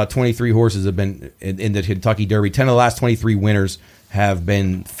last 23 horses have been in the Kentucky Derby. 10 of the last 23 winners have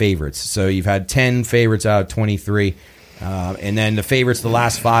been favorites. So you've had 10 favorites out of 23. And then the favorites the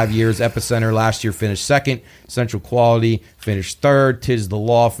last 5 years, Epicenter last year finished second. Central Quality finished third. Tis the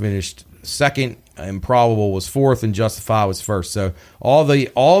Law finished second. Improbable was fourth, and Justify was first. So all the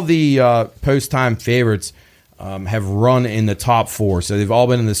post-time favorites have run in the top 4. So they've all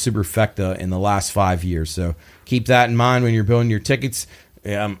been in the Superfecta in the last 5 years. So keep that in mind when you're building your tickets.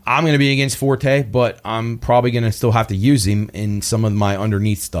 I'm going to be against Forte, but I'm probably going to still have to use him in some of my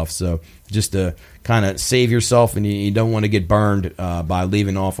underneath stuff. So just to kind of save yourself, and you don't want to get burned by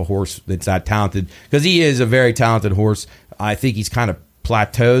leaving off a horse that's that talented, because he is a very talented horse. I think he's kind of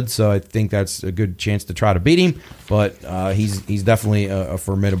plateaued, so I think that's a good chance to try to beat him. But he's definitely a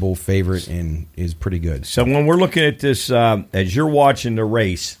formidable favorite and is pretty good. So when we're looking at this, as you're watching the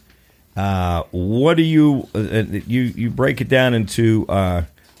race, what do you break it down into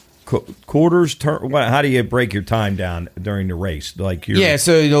quarters? How do you break your time down during the race? Like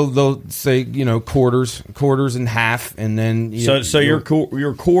so they'll say quarters and half, and then your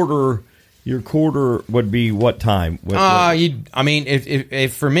quarter. Your quarter would be what time?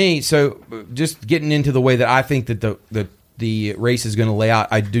 If for me, so just getting into the way that I think that the race is going to lay out,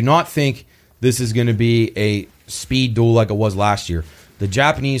 I do not think this is going to be a speed duel like it was last year. The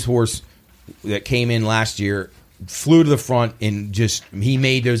Japanese horse that came in last year flew to the front and he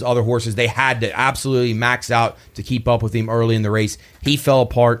made those other horses. They had to absolutely max out to keep up with him early in the race. He fell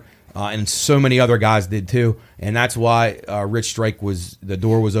apart. And so many other guys did too, and that's why Rich Strike the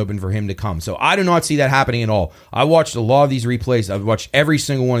door was open for him to come. So I do not see that happening at all. I watched a lot of these replays. I've watched every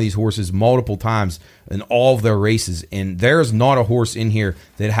single one of these horses multiple times in all of their races, and there's not a horse in here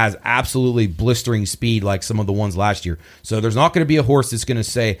that has absolutely blistering speed like some of the ones last year. So there's not going to be a horse that's going to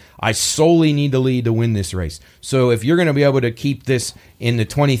say, I solely need to lead to win this race. So if you're going to be able to keep this in the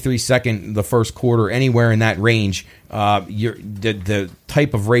 23-second, the first quarter, anywhere in that range, the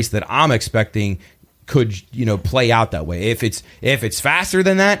type of race that I'm expecting could play out that way. If it's faster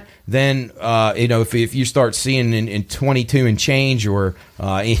than that, then if you start seeing in 22 and change, or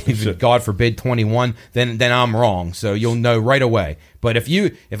even, God forbid, 21, then I'm wrong. So you'll know right away. But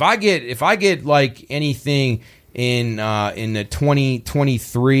if I get like anything in the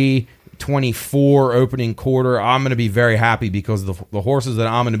 2023. 24 opening quarter, I'm going to be very happy, because the horses that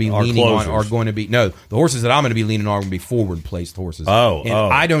I'm going to be leaning on are going to be the horses that I'm going to be leaning on are going to be forward placed horses.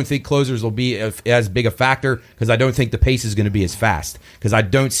 I don't think closers will be as big a factor, because I don't think the pace is going to be as fast, because I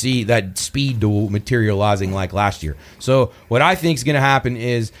don't see that speed duel materializing like last year. So what I think is going to happen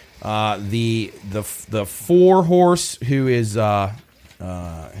is the 4 horse who is hang on,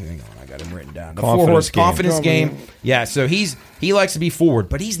 I got him written down. The 4 horse confidence game. Yeah, so he likes to be forward,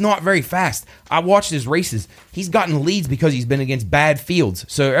 but he's not very fast. I watched his races. He's gotten leads because he's been against bad fields.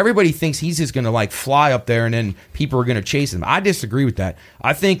 So everybody thinks he's just going to fly up there and then people are going to chase him. I disagree with that.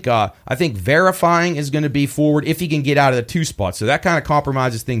 I think Verifying is going to be forward if he can get out of the 2 spot. So that kind of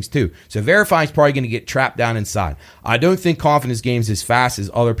compromises things too. So Verifying is probably going to get trapped down inside. I don't think Confidence Game's as fast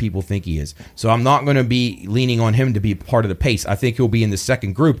as other people think he is. So I'm not going to be leaning on him to be part of the pace. I think he'll be in the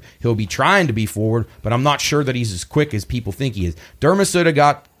second group. He'll be trying to be forward, but I'm not sure that he's as quick as people think he is. Derma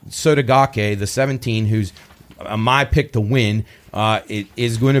Sotogake, the 17, who's my pick to win,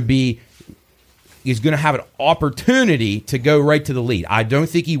 is going to have an opportunity to go right to the lead. I don't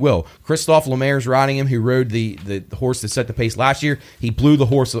think he will. Christophe Lemaire's riding him, who rode the horse that set the pace last year. He blew the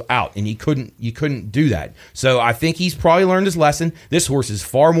horse out, and you couldn't do that. So I think he's probably learned his lesson. This horse is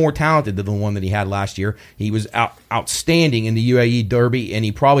far more talented than the one that he had last year. He was outstanding in the UAE Derby, and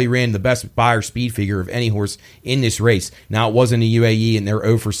he probably ran the best Beyer speed figure of any horse in this race. Now, it wasn't the UAE, and they're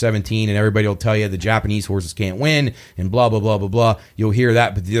 0 for 17, and everybody will tell you the Japanese horses can't win, and blah, blah, blah, blah, blah. You'll hear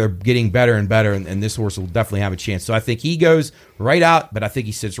that, but they're getting better and better, and this horse will definitely have a chance. So I think he goes right out, but I think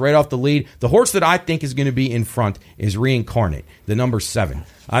he sits right off the lead. The horse that I think is going to be in front is Reincarnate, the number 7.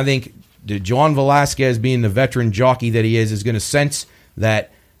 I think John Velasquez, being the veteran jockey that he is going to sense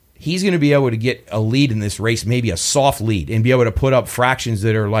that he's going to be able to get a lead in this race, maybe a soft lead, and be able to put up fractions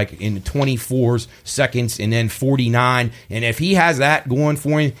that are like in the 24 seconds and then 49. And if he has that going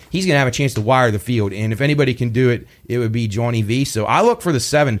for him, he's going to have a chance to wire the field. And if anybody can do it, it would be Johnny V. So I look for the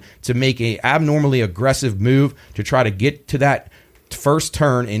 7 to make a abnormally aggressive move to try to get to that first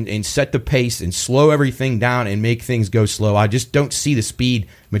turn and set the pace and slow everything down and make things go slow. I just don't see the speed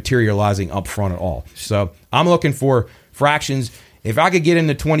materializing up front at all. So I'm looking for fractions. If I could get in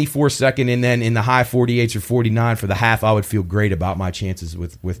the 24-second and then in the high 48s or 49 for the half, I would feel great about my chances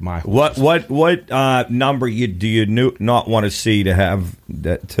with my horse. What number do you not want to see to have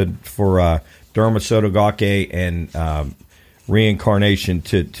for Derma Sotogake and Reincarnation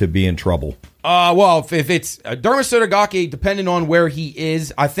to be in trouble? Well, if it's Derma Sotogake, depending on where he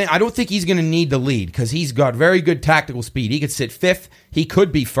is, I don't think he's going to need the lead, because he's got very good tactical speed. He could sit 5th. He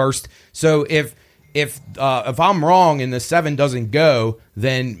could be 1st. So if if I'm wrong and the 7 doesn't go,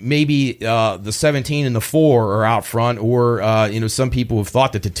 then maybe the 17 and the 4 are out front, or some people have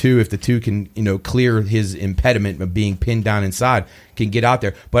thought that the 2, if the 2 can clear his impediment of being pinned down inside, can get out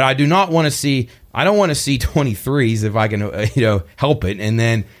there. But I do not want to see. I don't want to see 23s if I can help it, and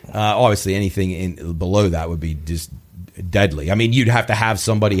then obviously anything below that would be just deadly. I mean, you'd have to have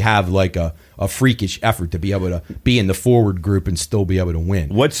somebody have like a freakish effort to be able to be in the forward group and still be able to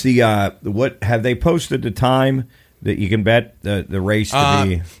win. What's the what have they posted the time that you can bet the race to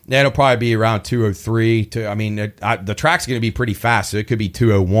be? Yeah, it'll probably be around 2:03. The track's going to be pretty fast, so it could be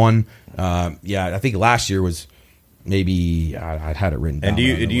 2:01. I think last year was. Maybe I had it written down. And do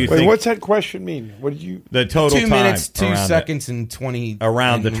you Wait, think what's that question mean? What did you? The total 2 time minutes, 2 around seconds, and 20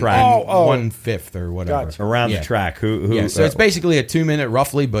 around the track. 1/5 or whatever. Gotcha. around the track? Who? So it's basically a 2 minute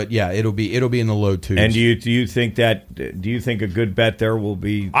roughly, but yeah, it'll be in the low 2s. And do you think a good bet there will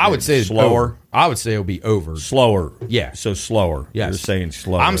be? I would say slower. Over. I would say it'll be over. Slower. Yeah. So slower. Yes. You're saying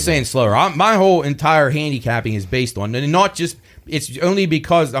slower. I'm saying slower. My whole entire handicapping is based on, and not just. It's only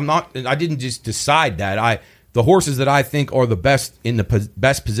because I didn't just decide that. The horses that I think are the best in the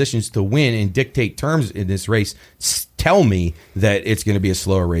best positions to win and dictate terms in this race tell me that it's going to be a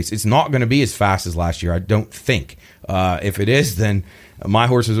slower race. It's not going to be as fast as last year, I don't think. If it is, then my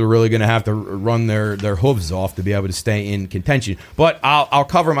horses are really going to have to run their hooves off to be able to stay in contention. But I'll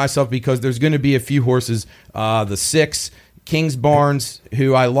cover myself because there's going to be a few horses. The 6, Kings Barnes,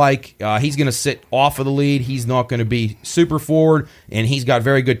 who I like, he's going to sit off of the lead. He's not going to be super forward, and he's got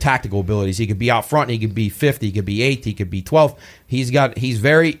very good tactical abilities. He could be out front. He could be 5th. He could be 8th. He could be 12th. He's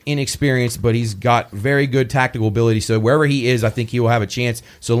very inexperienced, but he's got very good tactical ability. So wherever he is, I think he will have a chance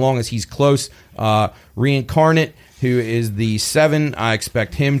so long as he's close. Reincarnate, who is the 7. I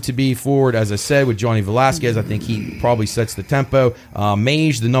expect him to be forward, as I said, with Johnny Velasquez. I think he probably sets the tempo.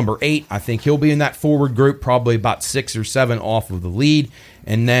 Mage, the number 8, I think he'll be in that forward group, probably about 6 or 7 off of the lead.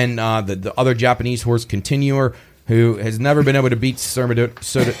 And then the other Japanese horse, Continuer, who has never been able to beat Derma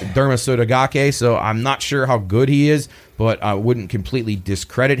Sotogake, so I'm not sure how good he is, but I wouldn't completely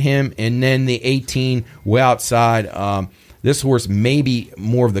discredit him. And then the 18, way outside. This horse may be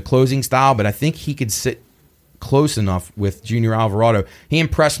more of the closing style, but I think he could sit close enough with Junior Alvarado. He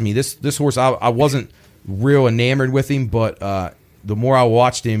impressed me. This horse, I wasn't real enamored with him, but the more I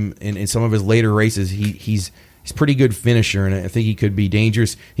watched him in some of his later races, he's pretty good finisher, and I think he could be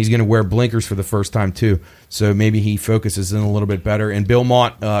dangerous. He's going to wear blinkers for the first time too, so maybe he focuses in a little bit better. And Bill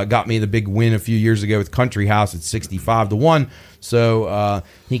Mott got me the big win a few years ago with Country House at 65-1, so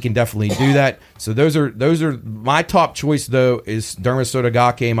he can definitely do that. So those are my top choice though is Derma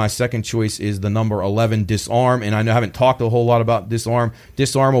Sotogake. My second choice is the number 11 Disarm, and I haven't talked a whole lot about Disarm.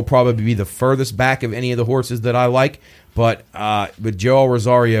 Disarm will probably be the furthest back of any of the horses that I like. But with Joel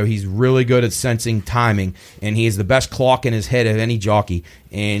Rosario, he's really good at sensing timing, and he has the best clock in his head of any jockey.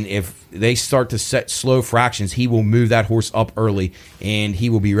 And if they start to set slow fractions, he will move that horse up early, and he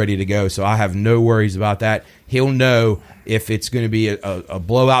will be ready to go. So I have no worries about that. He'll know if it's going to be a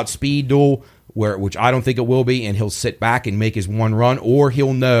blowout speed duel, which I don't think it will be, and he'll sit back and make his one run, or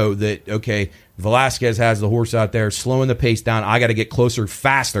he'll know that, okay, Velasquez has the horse out there slowing the pace down. I got to get closer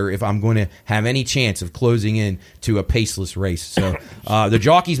faster if I'm going to have any chance of closing in to a paceless race. So the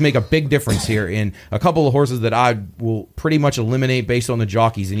jockeys make a big difference here. And a couple of horses that I will pretty much eliminate based on the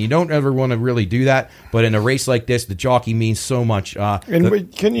jockeys. And you don't ever want to really do that. But in a race like this, the jockey means so much.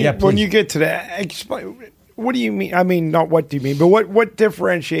 Can you, when you get to that, explain. What do you mean? I mean, not what do you mean, but what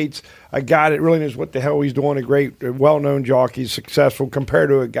differentiates a guy that really knows what the hell he's doing, a great, well-known jockey, successful, compared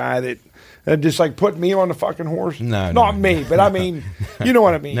to a guy that just like put me on the fucking horse? Not me, but I mean, you know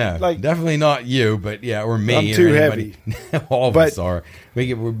what I mean. No, like, definitely not you, but yeah, or me. I'm too heavy. All of us are.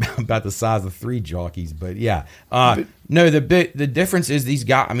 We're about the size of 3 jockeys, but yeah. No, the difference is these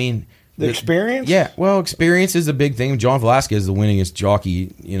guys. I mean, the experience. Yeah, well, experience is a big thing. John Velasquez is the winningest jockey,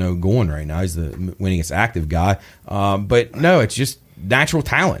 going right now. He's the winningest active guy. But no, it's just natural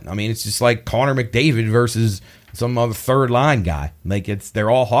talent. I mean, it's just like Connor McDavid versus some other third line guy. Like they're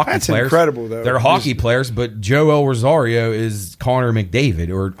all hockey players. That's incredible, though. They're hockey players, but Joel Rosario is Connor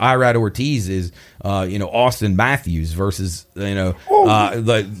McDavid, or Irad Ortiz is Austin Matthews versus the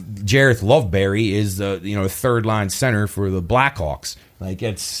Jareth Loveberry is a third line center for the Blackhawks. Like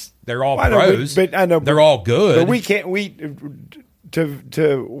they're all pros. But I know they're all good. But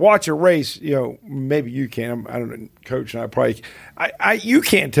to watch a race, maybe you can. I don't know, Coach and I probably. You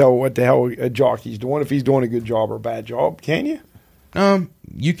can't tell what the hell a jockey's doing if he's doing a good job or a bad job, can you?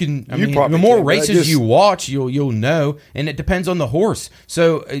 you can. I You mean, probably the more can, but I races just- you watch, you'll know, and it depends on the horse.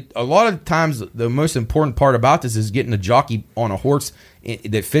 So a lot of times, the most important part about this is getting a jockey on a horse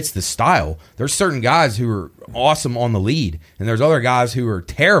that fits the style. There's certain guys who are awesome on the lead, and there's other guys who are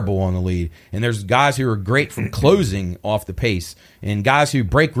terrible on the lead, and there's guys who are great from closing off the pace, and guys who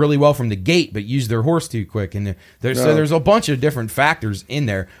break really well from the gate but use their horse too quick. And so there's a bunch of different factors in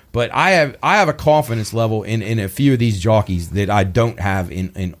there. But I have a confidence level in a few of these jockeys that I don't have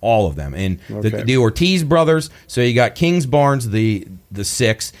in all of them. And the Ortiz brothers, so you got Kings Barnes, the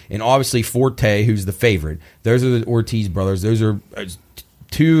 6, and obviously Forte, who's the favorite. Those are the Ortiz brothers. Those are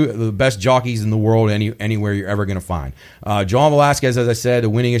two of the best jockeys in the world anywhere you're ever going to find. John Velasquez, as I said, the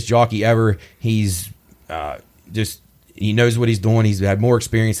winningest jockey ever. He's he knows what he's doing. He's had more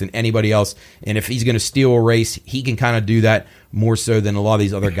experience than anybody else. And if he's going to steal a race, he can kind of do that more so than a lot of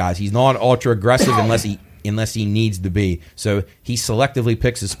these other guys. He's not ultra aggressive unless he needs to be. So he selectively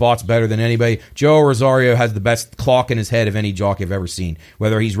picks his spots better than anybody. Joe Rosario has the best clock in his head of any jockey I've ever seen.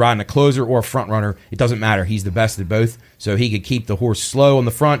 Whether he's riding a closer or a front runner, it doesn't matter. He's the best at both. So he could keep the horse slow on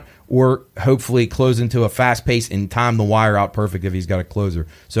the front or hopefully close into a fast pace and time the wire out perfect if he's got a closer.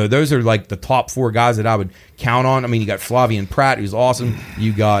 So those are like the top 4 guys that I would count on. I mean, you got Flavian Pratt, who's awesome.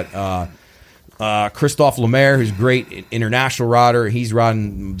 You got Christophe Lemaire, who's a great international rider. He's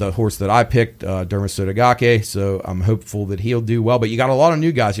riding the horse that I picked, Derma Sotogake, so I'm hopeful that he'll do well. But you got a lot of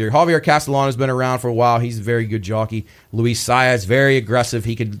new guys here. Javier Castellano's been around for a while. He's a very good jockey. Luis Saez, very aggressive.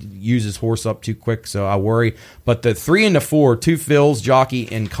 He could use his horse up too quick, so I worry. But the 3 and the 4, 2 Phils,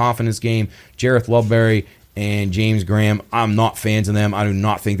 jockey, and confidence game, Jareth Loveberry and James Graham, I'm not fans of them. I do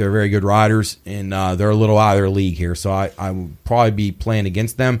not think they're very good riders, and they're a little out of their league here, so I will probably be playing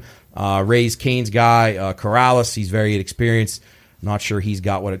against them. Ray's Kane's guy, Corrales, he's very experienced. Not sure he's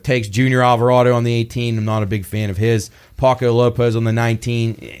got what it takes. Junior Alvarado on the 18, I'm not a big fan of his. Paco Lopez on the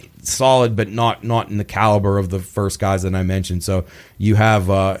 19, solid, but not in the caliber of the first guys that I mentioned. So you have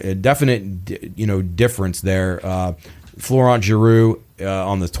a definite difference there. Florent Giroux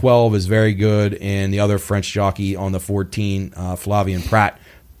on the 12 is very good, and the other French jockey on the 14, Flavian Pratt.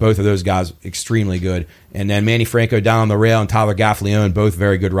 Both of those guys extremely good. And then Manny Franco down on the rail and Tyler Gaffalione, both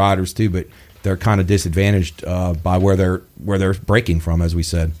very good riders too, but they're kind of disadvantaged by where they're breaking from, as we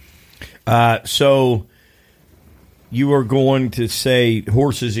said. So you are going to say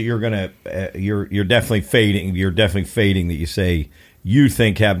horses that you're definitely fading. You're definitely fading that you say you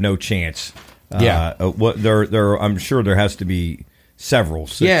think have no chance. Yeah. I'm sure there has to be several,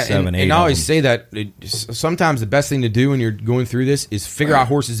 6, 7, 8. And I always say that sometimes the best thing to do when you're going through this is figure out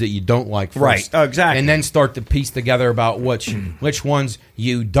horses that you don't like first. Right, exactly. And then start to piece together about which ones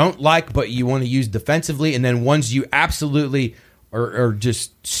you don't like but you want to use defensively, and then ones you absolutely are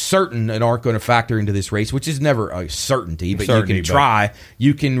just certain that aren't going to factor into this race, which is never a certainty, but you can try.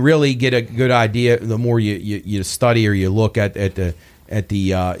 You can really get a good idea the more you study or you look at the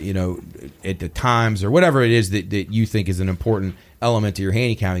times or whatever it is that you think is an important element to your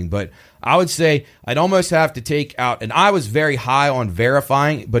handicapping. But I would say I'd almost have to take out, and I was very high on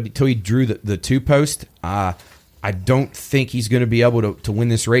verifying, but until he drew the 2 post, I don't think he's going to be able to win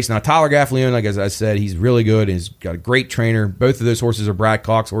this race. Now, Tyler Gaffalione, like as I said, he's really good. He's got a great trainer. Both of those horses are Brad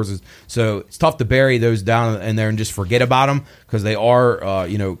Cox horses, so it's tough to bury those down in there and just forget about them because they are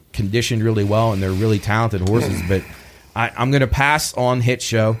conditioned really well and they're really talented horses. But I'm going to pass on Hit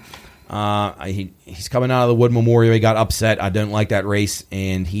Show. He's coming out of the Wood Memorial. He got upset. I don't like that race,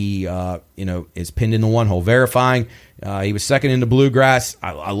 and he is pinned in the 1 hole. Verifying, he was second in the Bluegrass.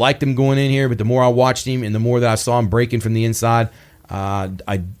 I liked him going in here, but the more I watched him and the more that I saw him breaking from the inside, I'm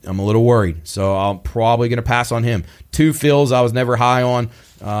a little worried. So I'm probably going to pass on him. 2 Phils I was never high on.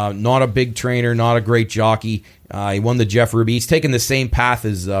 Not a big trainer, not a great jockey. He won the Jeff Ruby. He's taken the same path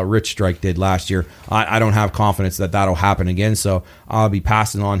as Rich Strike did last year. I don't have confidence that that'll happen again, so I'll be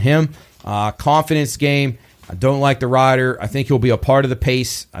passing on him. Confidence game, I don't like the rider. I think he'll be a part of the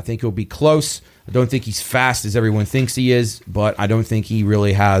pace. I think he'll be close. I don't think he's fast as everyone thinks he is, but I don't think he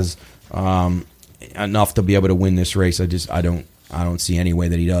really has enough to be able to win this race. I don't see any way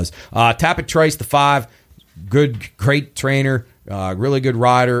that he does. Tapit Trice, the 5, great trainer. Really good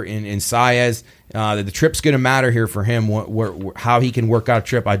rider in Saez. The trip's going to matter here for him. How he can work out a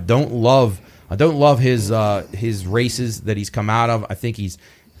trip. I don't love his races that he's come out of. I think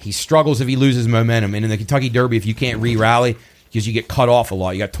he struggles if he loses momentum. And in the Kentucky Derby, if you can't re-rally because you get cut off a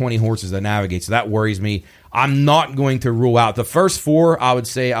lot, you got 20 horses that navigate. So that worries me. I'm not going to rule out the first 4. I would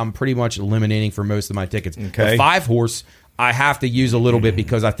say I'm pretty much eliminating for most of my tickets. Okay. The 5 horse, I have to use a little bit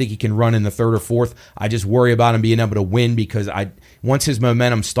because I think he can run in the third or fourth. I just worry about him being able to win because once his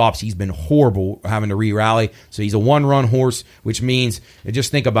momentum stops, he's been horrible having to re-rally. So he's a one-run horse, which means,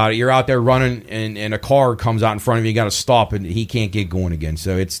 just think about it, you're out there running and a car comes out in front of you, you got to stop, and he can't get going again.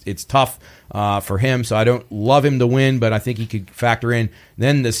 So it's tough for him. So I don't love him to win, but I think he could factor in.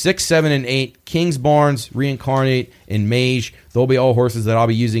 Then the 6, 7, and 8, Kings Barnes, Reincarnate, and Mage. They'll be all horses that I'll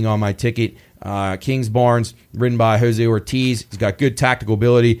be using on my ticket. Kings Barnes, ridden by Jose Ortiz. He's got good tactical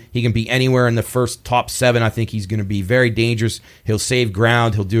ability. He can be anywhere in the first top 7. I think he's going to be very dangerous. He'll save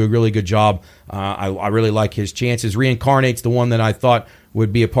ground. He'll do a really good job. I really like his chances. Reincarnate's the one that I thought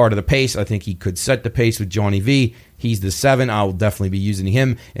would be a part of the pace. I think he could set the pace with Johnny V. He's the 7. I will definitely be using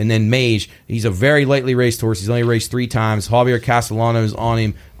him. And then Mage, he's a very lightly raced horse. He's only raced 3 times. Javier Castellano's on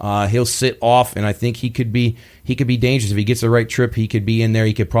him. He'll sit off, and I think he could be dangerous if he gets the right trip. He could be in there.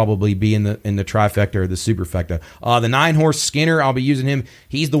 He could probably be in the trifecta or the superfecta. The 9-horse Skinner, I'll be using him.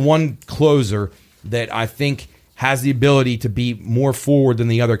 He's the one closer that I think has the ability to be more forward than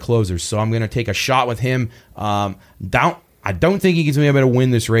the other closers. So I'm going to take a shot with him. I don't think he's going to be able to win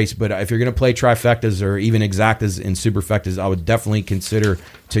this race, but if you're going to play trifectas or even exactas and superfectas, I would definitely consider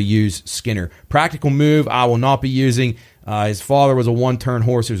to use Skinner. Practical Move, I will not be using. His father was a one-turn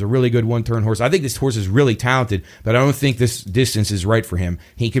horse. He was a really good one-turn horse. I think this horse is really talented, but I don't think this distance is right for him.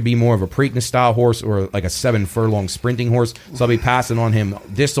 He could be more of a Preakness-style horse or like a 7-furlong sprinting horse, so I'll be passing on him.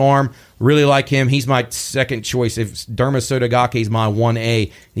 Disarm, really like him. He's my second choice. If Derma Sotogake is my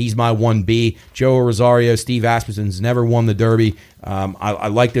 1A, he's my 1B. Joe Rosario, Steve Asmussen's never won the Derby. I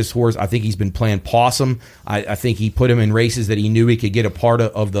like this horse. I think he's been playing possum. I think he put him in races that he knew he could get a part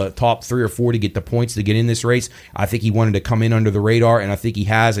of the top 3 or 4 to get the points to get in this race. I think he wanted to come in under the radar, and I think he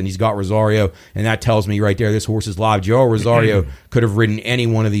has, and he's got Rosario, and that tells me right there this horse is live. Joe Rosario could have ridden any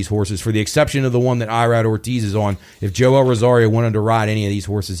one of these horses, for the exception of the one that Irad Ortiz is on. If Joel Rosario wanted to ride any of these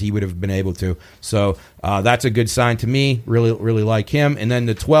horses, he would have been able to. So that's a good sign to me. Really, really like him. And then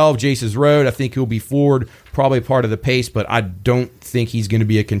the 12, Jace's Road, I think he'll be forward, probably part of the pace, but I don't think he's going to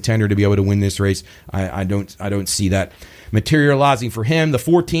be a contender to be able to win this race. I don't see that materializing for him. The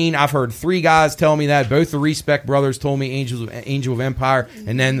 14, I've heard 3 guys tell me that. Both the Respect brothers told me Angel of Empire,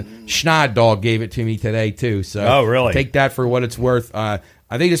 and then Schneid Dog gave it to me today too. So really? Take that for what it's worth. I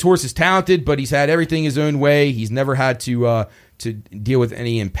think this horse is talented, but he's had everything his own way. He's never had to deal with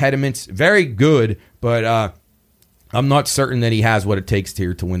any impediments. Very good, but I'm not certain that he has what it takes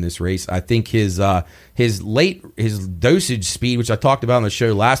to win this race. I think his dosage speed, which I talked about on the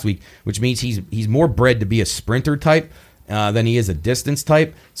show last week, which means he's more bred to be a sprinter type than he is a distance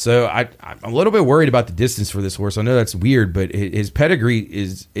type. So I'm a little bit worried about the distance for this horse. I know that's weird, but his pedigree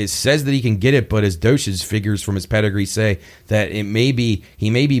says that he can get it, but his dosage figures from his pedigree say that he may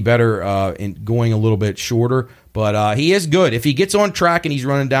be better in going a little bit shorter. But he is good. If he gets on track and he's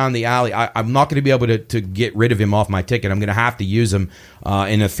running down the alley, I'm not going to be able to get rid of him off my ticket. I'm going to have to use him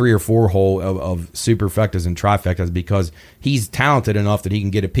in a 3 or 4 hole of superfectas and trifectas because he's talented enough that he can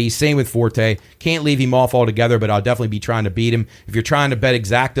get a piece. Same with Forte. Can't leave him off altogether, but I'll definitely be trying to beat him. If you're trying to bet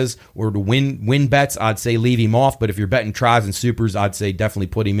exactas or to win bets, I'd say leave him off. But if you're betting tries and supers, I'd say definitely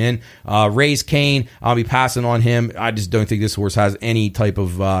put him in. Raise Kane, I'll be passing on him. I just don't think this horse has any type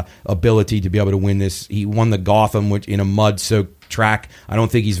of ability to be able to win this. He won the Gotham, which in a mud-soaked track. I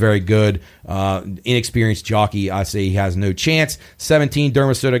don't think he's very good. Inexperienced jockey, I say he has no chance. 17,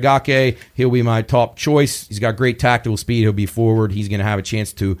 Derma Sotogake. He'll be my top choice. He's got great tactical speed. He'll be forward. He's going to have a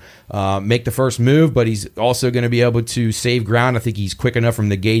chance to make the first move, but he's also going to be able to save ground. I think he's quick enough from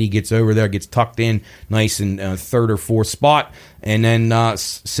the gate. He gets over there, gets tucked in nice in 3rd or 4th spot, and then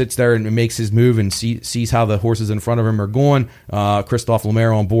sits there and makes his move and sees how the horses in front of him are going. Christophe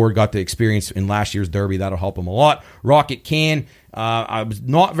Lemaire on board, got the experience in last year's Derby. That'll help him a lot. Rocket Can. I was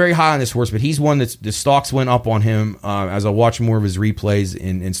not very high on this horse, but he's one that the stocks went up on him as I watched more of his replays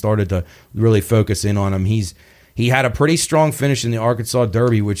and started to really focus in on him. He had a pretty strong finish in the Arkansas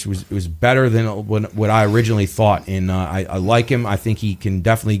Derby, which was better than what I originally thought. And I like him. I think he can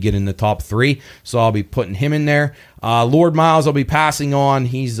definitely get in the top 3, so I'll be putting him in there. Lord Miles I'll be passing on.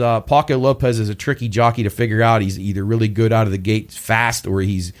 He's Paco Lopez is a tricky jockey to figure out. He's either really good out of the gate fast or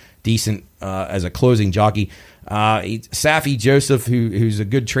he's decent as a closing jockey. Safi Joseph, who's a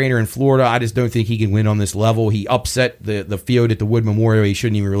good trainer in Florida, I just don't think he can win on this level. He upset the field at the Wood Memorial. He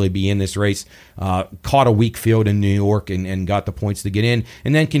shouldn't even really be in this race. Caught a weak field in New York and got the points to get in.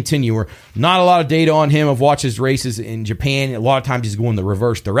 And then Continuer. Not a lot of data on him. I've watched his races in Japan. A lot of times he's going the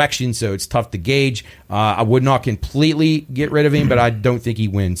reverse direction, so it's tough to gauge. I would not completely get rid of him, but I don't think he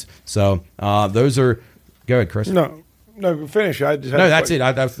wins. So those are... Go ahead, Chris. No. No, finish. I just no, that's it.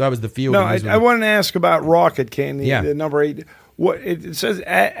 That was the field. No, I wanted to ask about Rocket King, the number 8. What it says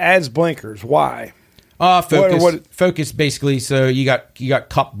adds blinkers. Why? Focus basically. So you got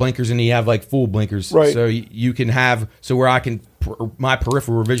cup blinkers and you have like full blinkers. Right. So you can have where I can my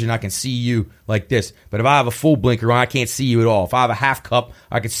peripheral vision, I can see you like this. But if I have a full blinker on, I can't see you at all. If I have a half cup,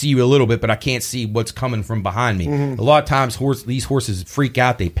 I can see you a little bit, but I can't see what's coming from behind me. A lot of times, these horses freak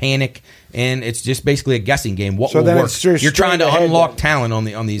out, they panic, and it's just basically a guessing game. What will work? You're trying to unlock talent on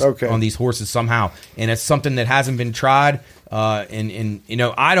these horses somehow, and it's something that hasn't been tried. And you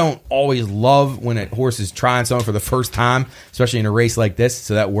know, I don't always love when a horse is trying something for the first time, especially in a race like this.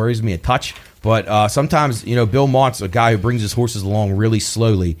 So that worries me a touch. But sometimes, you know, Bill Mott's a guy who brings his horses along really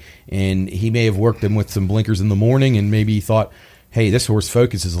slowly, and he may have worked them with some blinkers in the morning, and maybe he thought, hey, this horse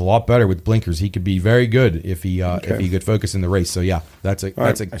focuses a lot better with blinkers. He could be very good if he could focus in the race. So yeah, that's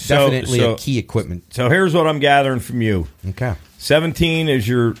definitely a key equipment. So here's what I'm gathering from you. Okay. 17 is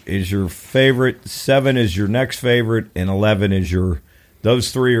your favorite, 7 is your next favorite, and 11 is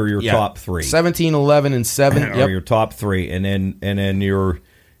those three are your top 3. 17, 11, and 7 are your top 3, and then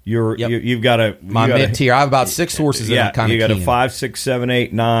you've got my mid tier. I have about 6 horses that I'm kind of. You got a 5, 6, 7,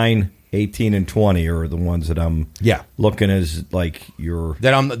 8, 9, 18, and 20 are the ones that I'm looking as like your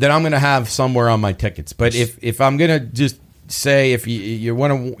that I'm going to have somewhere on my tickets. But if I'm going to just say if you're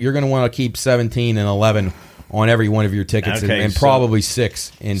going to want to keep 17 and 11 on every one of your tickets, and probably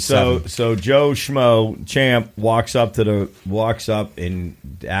 6 and 7. So Joe Schmo Champ walks up and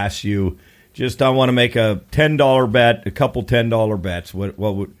asks you, I want to make a $10 bet, a couple $10 bets.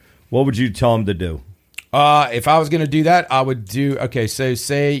 What would you tell him to do? If I was going to do that, I would do so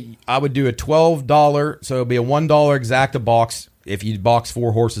say I would do a $12, so it'll be a $1 exacta box. If you box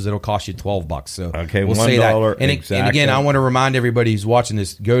 4 horses, it'll cost you $12. So we'll say that. And again, I want to remind everybody who's watching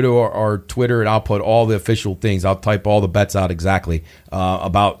this, go to our Twitter, and I'll put all the official things. I'll type all the bets out exactly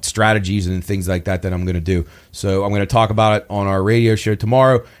about strategies and things like that I'm going to do. So I'm going to talk about it on our radio show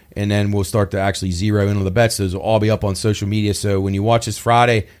tomorrow, and then we'll start to actually zero in on the bets. Those will all be up on social media. So when you watch this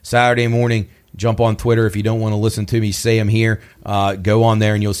Saturday morning, jump on Twitter. If you don't want to listen to me say I'm here, go on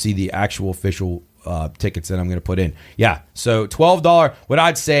there and you'll see the actual official tickets that I'm going to put in. Yeah, so $12. What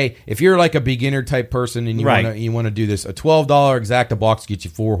I'd say, if you're like a beginner type person and you want to do this, a $12 exacta box gets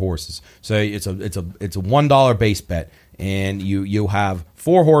you 4 horses. So it's a $1 base bet, and you'll have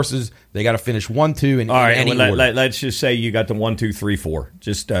 4 horses. They got to finish 1, 2, and all right. Any order. Let's just say you got the 1, 2, 3, 4.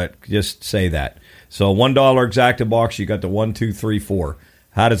 Just say that. So $1 exacta box, you got the 1, 2, 3, 4.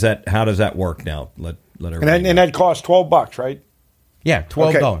 How does that work now? Let everybody and that costs $12, right? Yeah,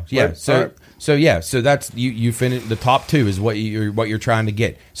 $12. Okay. Yeah. Right. So that's you finish the top 2 is what you're trying to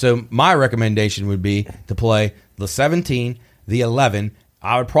get. So my recommendation would be to play the 17, the 11.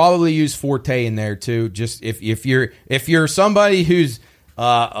 I would probably use Forte in there too. Just if you're somebody who's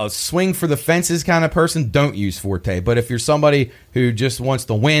a swing for the fences kind of person, don't use Forte. But if you're somebody who just wants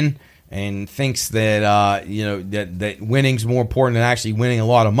to win and thinks that that winning's more important than actually winning a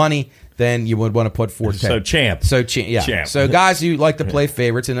lot of money, then you would want to put Forte. So champ. So guys who like to play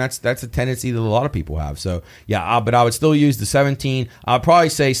favorites, and that's a tendency that a lot of people have. So but I would still use the 17. I'd probably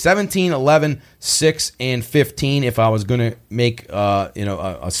say 17, 11, 6, and 15 if I was going to make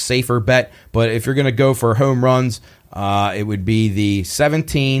a safer bet. But if you're going to go for home runs, it would be the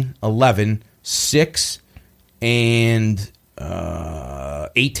 17, 11, 6, and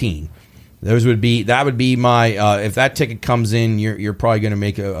 18. That would be my if that ticket comes in, you're probably going to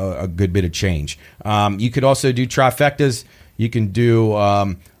make a good bit of change. You could also do trifectas. You can do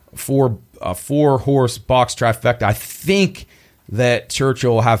a 4 horse box trifecta. I think that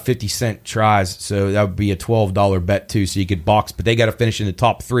Churchill will have 50-cent tries, so that would be a $12 bet too. So you could box, but they got to finish in the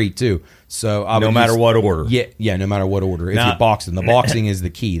top 3 too. So no matter what order. Yeah, no matter what order. If you're boxing, the boxing is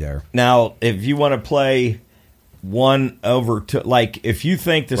the key there. Now, if you want to play 1 over 2, like if you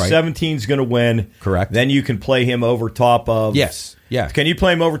think the 17 is going to win, correct, then you can play him over top of. Yes. Can you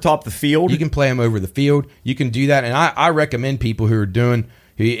play him over top the field? You can play him over the field. You can do that, and I recommend people who are doing.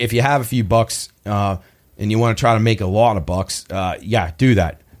 If you have a few bucks and you want to try to make a lot of bucks, do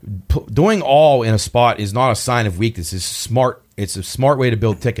that. Doing all in a spot is not a sign of weakness. It's smart. It's a smart way to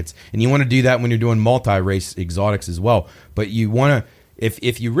build tickets, and you want to do that when you're doing multi-race exotics as well. But you want to.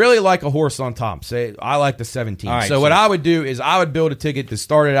 If you really like a horse on top, say I like the 17. Right, so what I would do is I would build a ticket to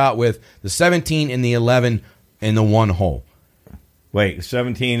start it out with the 17 and the 11 and the 1 hole. Wait,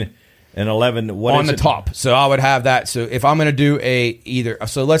 17 and 11. What on the top? So I would have that. So if I'm going to do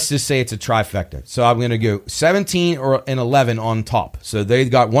so let's just say it's a trifecta. So I'm going to go 17 and 11 on top. So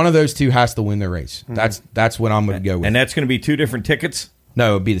they've got one of those 2 has to win the race. Mm-hmm. That's what I'm going to go with. And that's going to be 2 different tickets.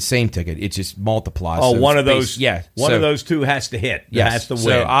 No, it would be the same ticket. It just multiplies. Oh, so one of based, those. Yeah, one of those two has to hit. Yes, has to win.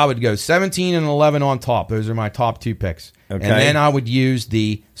 So I would go 17 and 11 on top. Those are my top two picks. Okay. And then I would use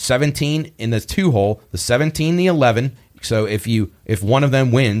the 17 in the 2-hole, the 17, the 11. So if one of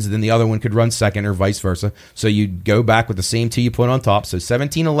them wins, then the other one could run second or vice versa. So you go back with the same two you put on top. So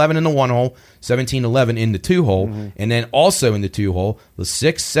 17, 11 in the 1-hole, 17, 11 in the 2-hole, and then also in the 2-hole, the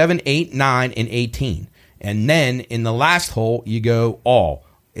 6, 7, 8, 9, and 18. And then in the last hole, you go all.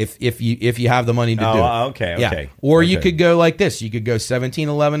 If you have the money to do it. Okay. Yeah. Or you could go like this. You could go 17,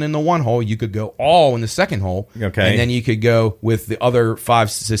 11 in the 1-hole. You could go all in the 2nd hole. Okay. And then you could go with the other 5,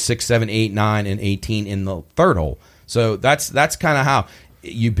 6, 7, 8, 9, and 18 in the 3rd hole. So that's kind of how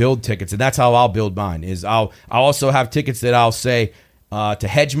you build tickets, and that's how I'll build mine. Is I'll also have tickets that I'll say to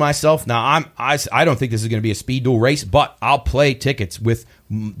hedge myself. Now I don't think this is going to be a speed duel race, but I'll play tickets with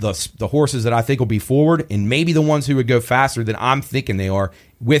the horses that I think will be forward, and maybe the ones who would go faster than I'm thinking they are,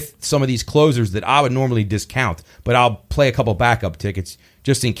 with some of these closers that I would normally discount. But I'll play a couple backup tickets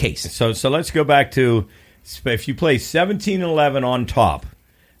just in case. So let's go back to if you play 17 and 11 on top,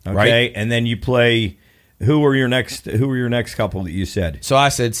 okay, right. And then you play. Who were your next couple that you said? So I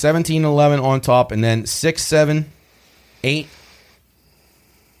said 17, 11 on top, and then 6, 7, 8,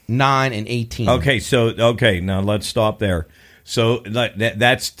 9, and 18. Okay, now let's stop there. So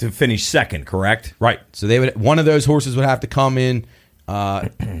that's to finish second, correct? Right. So one of those horses would have to come in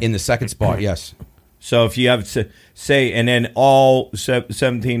the second spot. Yes. So if you have say, and then all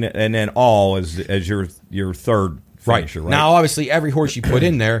 17, and then all as your third finisher, right? Now, obviously, every horse you put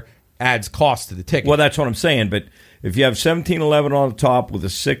in there adds cost to the ticket. Well, that's what I'm saying. But if you have 17, 11 on the top with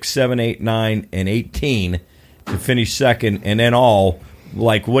a 6, 7, 8, 9, and 18 to finish second, and then all,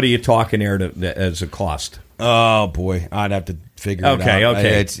 like, what are you talking there as a cost? Oh boy, I'd have to figure it out.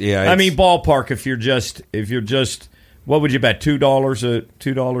 Okay. I mean, ballpark. If you're just, what would you bet?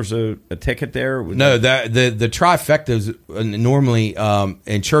 $2 a ticket there? No, the trifectas normally,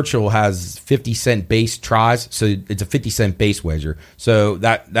 and Churchill has 50-cent base tries, so it's a 50-cent base wager. So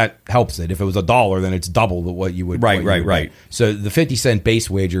that helps it. If it was $1, then it's double what you would. Right. So the 50-cent base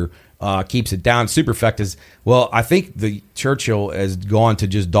wager keeps it down. Superfectas, well, I think the Churchill has gone to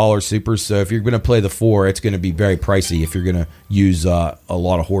just dollar supers. So if you're going to play the 4, it's going to be very pricey if you're going to use a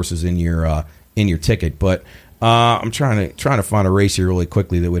lot of horses in your ticket. But I'm trying to find a race here really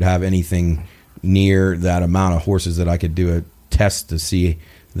quickly that would have anything near that amount of horses that I could do a test to see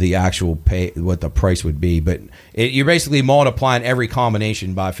the actual pay, what the price would be. But you're basically multiplying every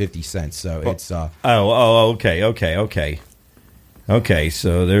combination by 50 cents. So it's okay.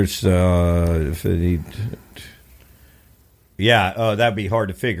 So there's that'd be hard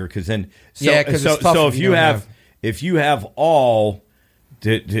to figure because then if you have all.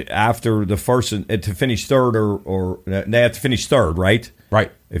 After the first to finish third, or they have to finish third, right?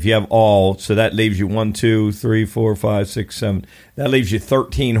 Right. If you have all, so that leaves you 1, 2, 3, 4, 5, 6, 7. That leaves you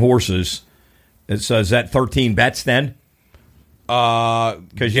 13 horses. So is that 13 bets then? But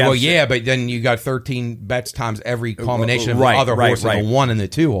then you got 13 bets times every combination of the other horses, the 1 and the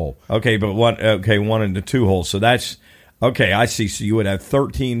 2 hole. Okay, but 1 and the 2 hole. So that's. Okay, I see. So you would have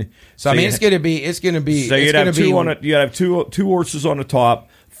 13. So I mean, it's going to be. So you'd have you have two horses on the top,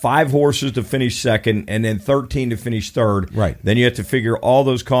 5 horses to finish second, and then 13 to finish third. Right. Then you have to figure all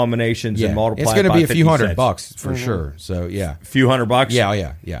those combinations and multiply. It's going to be a few $100 for sure. So yeah, a few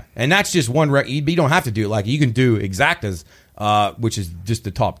 $100. Yeah. And that's just one. You don't have to do it like you can do exactas, which is just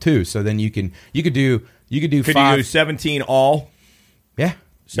the top 2. So then you could do 5. Could you do 17 all? Yeah.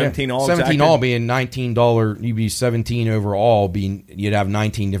 17 all, 17 exactly. all being $19. You'd be 17 overall. You'd have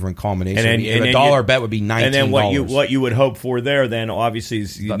 19 different combinations. And a dollar bet would be $19. And then what you would hope for there, then obviously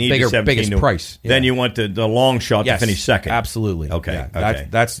is you need the biggest price. Yeah. Then you want the long shot to finish second. Absolutely. Okay. Yeah,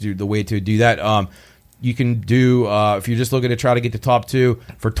 that's the way to do that. You can do if you're just looking to try to get the top 2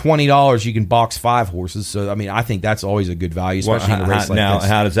 for $20. You can box 5 horses. So I mean, I think that's always a good value, especially in a race like this.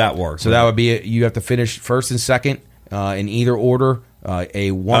 How does that work? So that would be you have to finish first and second in either order. A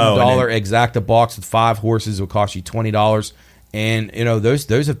 $1 exacta box with 5 horses will cost you $20, and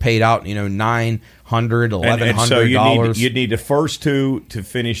those have paid out $900, $1,100. So you'd need the first 2 to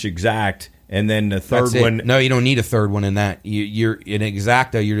finish exact, and then the third one. No, you don't need a third one in that. You're in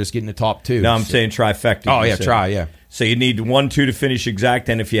exacta. You're just getting the top 2. No, I'm saying trifecta. Oh yeah, So you need 1, 2 to finish exact,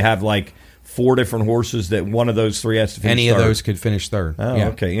 and if you have like 4 different horses, that one of those 3 has to finish any third. of those could finish third. Oh, yeah.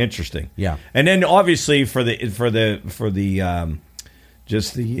 Okay, interesting. Yeah, and then obviously for the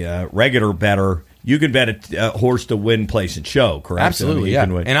regular bettor, you can bet a horse to win, place, and show. Correct? Absolutely,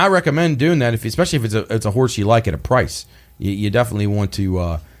 And I recommend doing that, especially if it's a horse you like at a price. You definitely want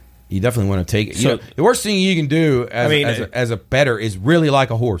to You definitely want to take it. So, the worst thing you can do as a bettor is really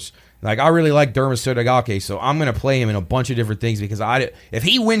like a horse. Like, I really like Dermot Sotogake, so I'm going to play him in a bunch of different things because if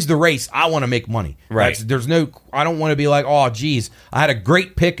he wins the race, I want to make money. Right. I don't want to be like, oh, geez, I had a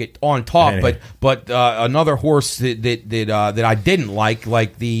great pick on top, but another horse that I didn't like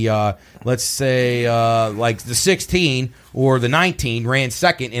the let's say like the 16 or the 19 ran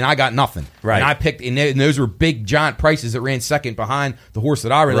second, and I got nothing. Right. And I picked, and those were big giant prices that ran second behind the horse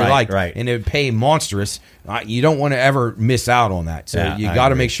that I really liked, and it would pay monstrous. You don't want to ever miss out on that. So you got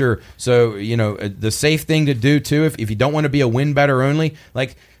to make sure. So, the safe thing to do, too, if you don't want to be a win better only,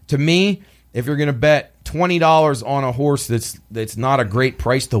 like, to me, if you're going to bet $20 on a horse that's not a great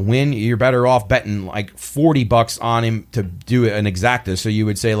price to win, you're better off betting like $40 on him to do an exacta. So you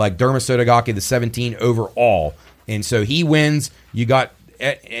would say like Dermot Sotogake, the 17 overall. And so he wins, you got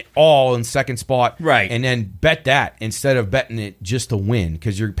all in second spot, right? And then bet that instead of betting it just to win,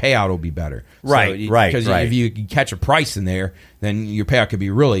 because your payout will be better, right? Because if you catch a price in there, then your payout could be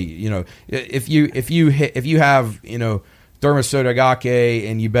really, if you have Dermot Sotogake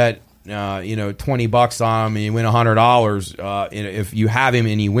and you bet $20 on him and you win $100, if you have him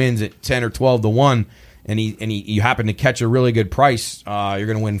and he wins at 10 or 12 to 1. And you happen to catch a really good price, you're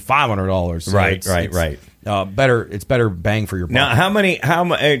going to win $500. So right. It's better bang for your buck. Now, how many?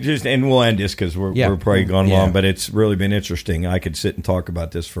 And we'll end this because we're probably gone long, but it's really been interesting. I could sit and talk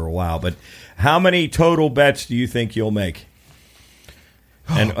about this for a while. But how many total bets do you think you'll make?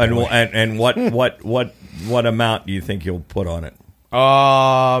 And what amount do you think you'll put on it?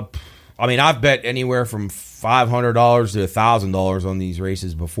 I've bet anywhere from $500 to $1,000 on these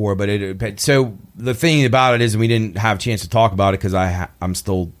races before, but so the thing about it is we didn't have a chance to talk about it because I'm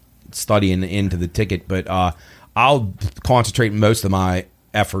still studying into the ticket, but I'll concentrate most of my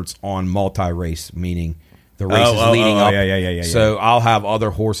efforts on multi-race, meaning the races leading up. Yeah. So I'll have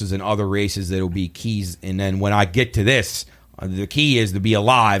other horses and other races that'll be keys, and then when I get to this, the key is to be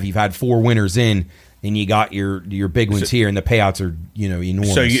alive. You've had 4 winners in, and you got your big ones here, and the payouts are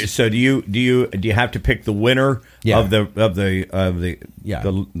enormous. So do you have to pick the winner of the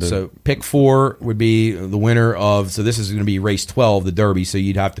So pick 4 would be the winner of. So this is going to be race 12, the Derby. So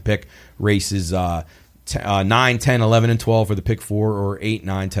you'd have to pick races 9, 10, 11, and 12 for the pick 4, or 8,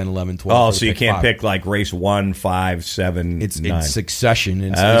 9, 10, 11, 12. Oh, so you can't pick like race 1, 5, 7, 9. It's succession.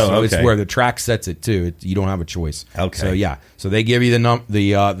 It's where the track sets it too. You don't have a choice. Okay. So so they give you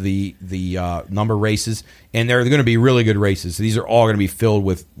the number races, and they're going to be really good races. So these are all going to be filled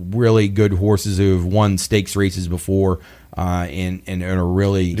with really good horses who have won stakes races before. And are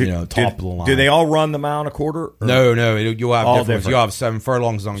really top of the line. Do they all run the mile and a quarter? No. You'll have different. You'll have 7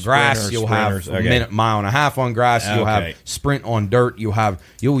 furlongs on grass. You'll have a mile and a half on grass. You'll have sprint on dirt.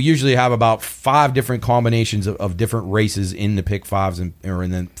 You'll usually have about 5 different combinations of different races in the pick 5s and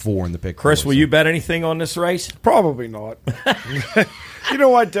then 4 in the pick. Chris, 4, will you bet anything on this race? Probably not. You know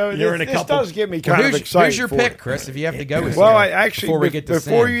what, though? This does get me kind of excited. Who's your pick, Chris, if you have to go with Well,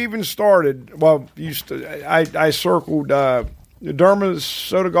 before you even started, I circled Dermot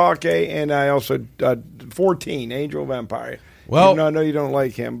Sotogake, and I also 14, Angel of Empire. Well, I know you don't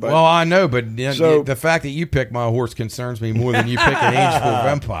like him, but I know, but the fact that you pick my horse concerns me more than you pick an Angel of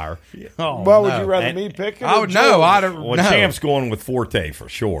Empire. Would you rather me pick it? Champ's going with Forte for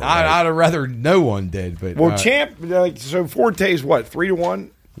sure. I'd have rather no one did, but Champ. So Forte is what, 3 to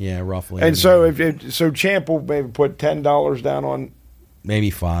 1? Yeah, roughly. And so Champ will maybe put $10 down on, maybe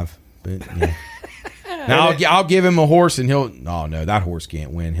 5, but yeah. Now I'll give him a horse, and no, that horse can't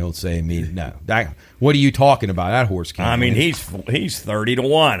win. He'll say no. What are you talking about? That horse can't. I mean, win. he's 30 to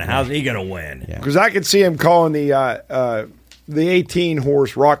 1. How's he going to win? Because I could see him calling the 18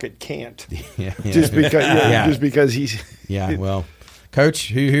 horse Rocket Can't, just because he's Well, Coach,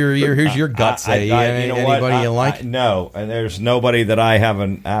 who's your gut say? Anybody you like? No, and there's nobody that I have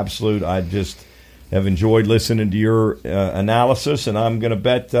an absolute. I just have enjoyed listening to your analysis, and I'm going to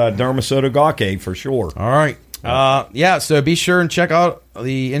bet Dermot Sotogake for sure. All right. So be sure and check out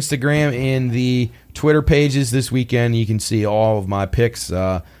the Instagram and the Twitter pages this weekend. You can see all of my picks,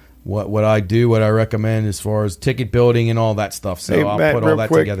 what I do, what I recommend as far as ticket building and all that stuff. So I'll put all that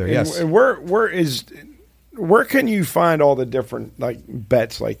together. Yes. And where can you find all the different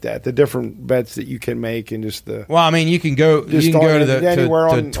bets like that? The different bets that you can make, and just the. Well, I mean, you can go to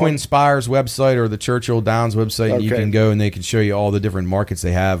the Twin Spires website or the Churchill Downs website. And you can go, and they can show you all the different markets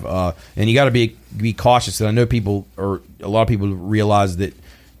they have. And you got to be cautious. And I know a lot of people realize that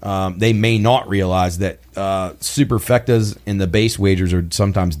they may not realize that superfectas and the base wagers are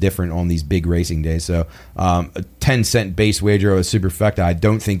sometimes different on these big racing days. So a 10-cent base wager of a superfecta, I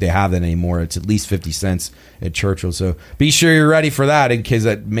don't think they have that anymore. It's at least 50 cents at Churchill. So be sure you're ready for that, because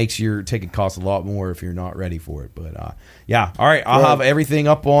that makes your ticket cost a lot more if you're not ready for it. But yeah, all right, I'll have everything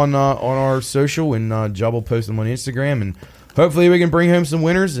up on our social, and Jub will post them on Instagram, and hopefully we can bring home some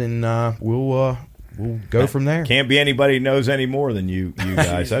winners, and we'll go from there. Can't be anybody who knows any more than you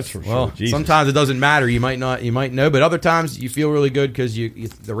guys. That's for sure. Well, sometimes it doesn't matter. You might know, but other times you feel really good because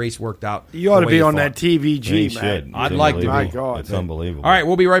the race worked out. You ought to be on that TVG, man. I'd like to be. My God, it's unbelievable. All right,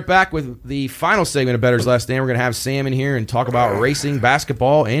 we'll be right back with the final segment of Bettor's Last Stand. We're going to have Sam in here and talk about racing,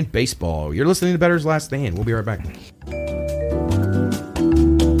 basketball, and baseball. You're listening to Bettor's Last Stand. We'll be right back.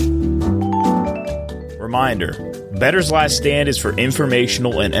 Reminder: Bettor's Last Stand is for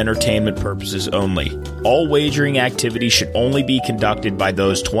informational and entertainment purposes only. All wagering activity should only be conducted by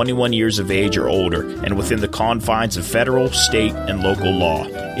those 21 years of age or older and within the confines of federal, state, and local law.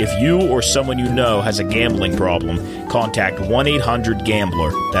 If you or someone you know has a gambling problem, contact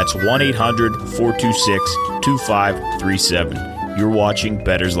 1-800-GAMBLER. That's 1-800-426-2537. You're watching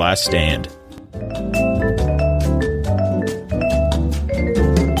Bettor's Last Stand.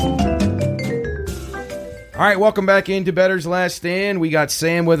 All right, welcome back into Bettor's Last Stand. We got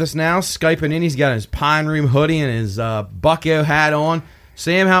Sam with us now, Skyping in. He's got his Pine Room hoodie and his Bucko hat on.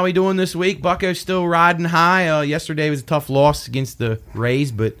 Sam, how we doing this week? Bucko's still riding high. Yesterday was a tough loss against the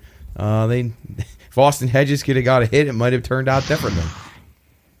Rays, but if Austin Hedges could have got a hit, it might have turned out differently.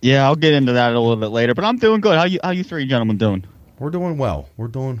 Yeah, I'll get into that a little bit later, but I'm doing good. How you three gentlemen doing? We're doing well. We're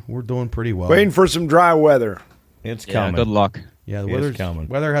doing pretty well. Waiting for some dry weather. It's coming. Good luck. Yeah, the It's coming.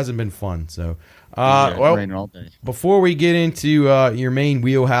 weather hasn't been fun. So, It's raining all day. before we get into your main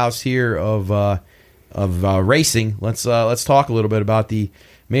wheelhouse here of racing, let's talk a little bit about the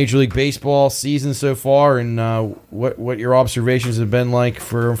Major League Baseball season so far, and what your observations have been like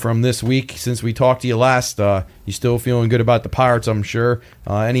from this week since we talked to you last. You still feeling good about the Pirates, I'm sure.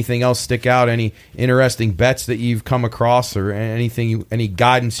 Anything else stick out? Any interesting bets that you've come across, or any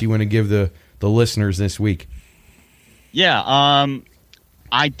guidance you want to give the listeners this week? Yeah,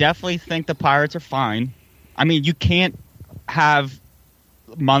 I definitely think the Pirates are fine. I mean, you can't have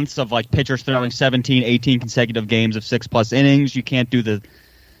months of like pitchers throwing 17, 18 consecutive games of 6+ innings. You can't do the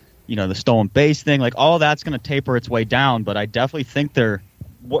stolen base thing. Like, all of that's going to taper its way down, but I definitely think they're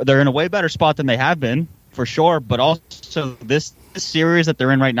in a way better spot than they have been, for sure. But also this series that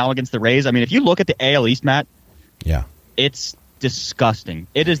they're in right now against the Rays, I mean, if you look at the AL East, Matt, yeah, it's disgusting.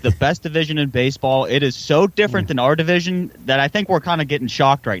 It is the best division in baseball. It is so different than our division that I think we're kind of getting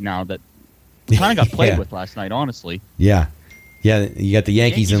shocked right now that we kind of got played with last night, honestly. Yeah, you got the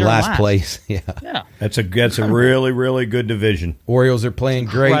Yankees in last place. Yeah, that's a really, really good division. Orioles are playing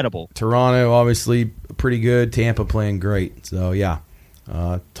great. Incredible. Toronto obviously pretty good. Tampa playing great. So yeah,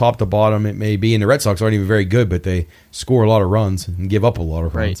 top to bottom it may be. And the Red Sox aren't even very good, but they score a lot of runs and give up a lot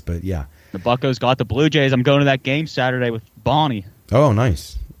of runs. But yeah, the Buccos got the Blue Jays. I'm going to that game Saturday with Bonnie. Oh,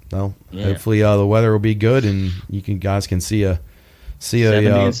 nice. Well, hopefully the weather will be good and guys can see a 70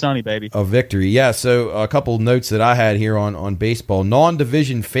 and sunny, baby. A victory. Yeah, so a couple notes that I had here on baseball.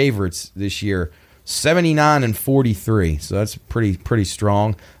 Non-division favorites this year, 79 and 43. So that's pretty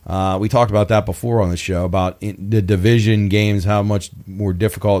strong. We talked about that before on the show, about the division games, how much more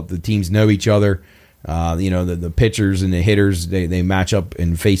difficult the teams know each other. The pitchers and the hitters, they match up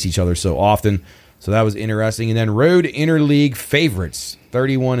and face each other so often. So that was interesting. And then road interleague favorites,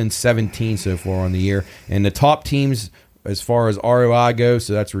 31 and 17 so far on the year. And the top teams as far as ROI goes,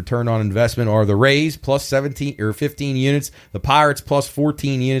 so that's return on investment, are the Rays plus 17 or 15 units, the Pirates plus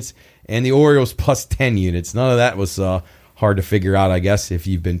 14 units, and the Orioles plus 10 units. None of that was hard to figure out, I guess, if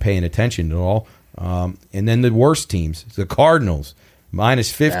you've been paying attention at all. And then the worst teams, the Cardinals,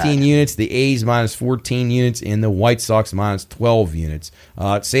 minus 15 units, the A's minus 14 units, and the White Sox minus 12 units.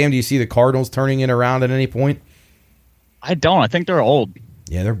 Sam, do you see the Cardinals turning it around at any point? I don't. I think they're old.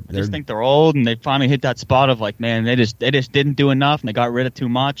 Yeah, I just think they're old, and they finally hit that spot of like, man, they just didn't do enough, and they got rid of too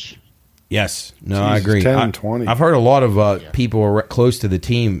much. Yes, no, I agree. 10 and 20. I've heard a lot of people close to the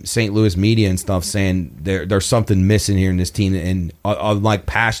team, St. Louis media and stuff, saying there's something missing here in this team. And unlike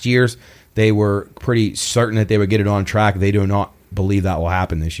past years, they were pretty certain that they would get it on track. They do not believe that will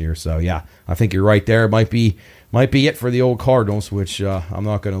happen this year. So yeah, I think you're right there. It might be it for the old Cardinals, which I'm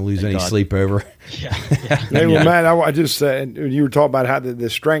not going to lose any sleep over. Yeah. Hey, well, Matt, I just said, you were talking about how the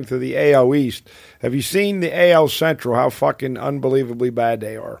strength of the AL East. Have you seen the AL Central, how fucking unbelievably bad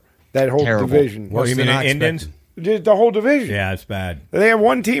they are? That whole division. What, you mean the Indians? The whole division. Yeah, it's bad. They have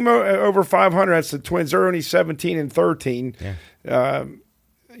one team over 500. That's the Twins. They're only 17 and 13. Yeah.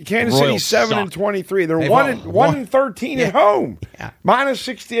 Kansas City Royals 7-23. They're They've 1-13 at home. Yeah. Minus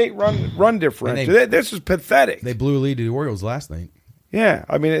 68 run differential. This is pathetic. They blew a lead to the Orioles last night. Yeah,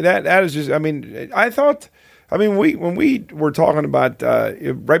 I mean that is just. I mean, I thought. I mean, when we were talking about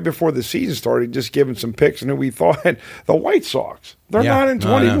right before the season started, just giving some picks, and then we thought the White Sox. They're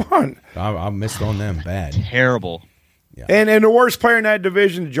 9-21. I missed on them bad. Terrible. Yeah. And the worst player in that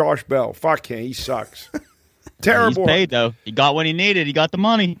division, Josh Bell. Fuck him, he sucks. Terrible. He's paid though. He got what he needed. He got the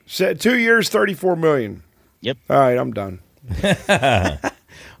money. 2 years, $34 million. Yep. All right, I'm done.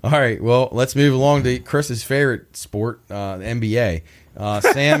 All right, well, let's move along to Chris's favorite sport, the NBA.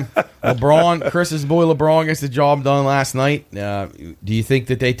 Sam, LeBron, Chris's boy LeBron gets the job done last night. Do you think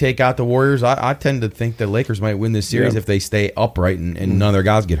that they take out the Warriors? I tend to think the Lakers might win this series if they stay upright and none of their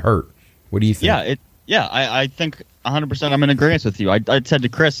guys get hurt. What do you think? I think 100% I'm in agreement with you. I said to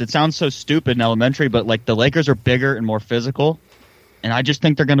Chris, it sounds so stupid and elementary, but like the Lakers are bigger and more physical, and I just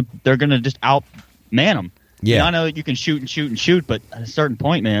think they're gonna just outman them. Yeah, I know you can shoot and shoot and shoot, but at a certain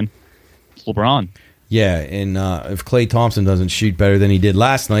point, man, it's LeBron. Yeah, and if Klay Thompson doesn't shoot better than he did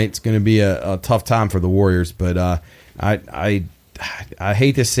last night, it's going to be a tough time for the Warriors. But I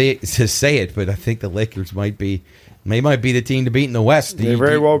hate to say it, but I think the Lakers might be the team to beat in the West. They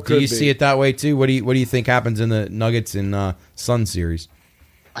very well could be. Do you see it that way too? What do you think happens in the Nuggets and Suns series?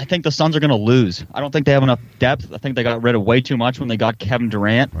 I think the Suns are going to lose. I don't think they have enough depth. I think they got rid of way too much when they got Kevin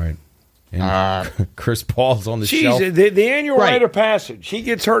Durant. Right. And Chris Paul's on the shelf. The annual rite of passage. He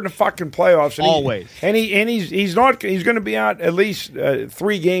gets hurt in the fucking playoffs. And always. He's going to be out at least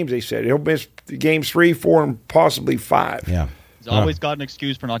 3 games, they said. He'll miss games 3, 4, and possibly 5. Yeah. He's always got an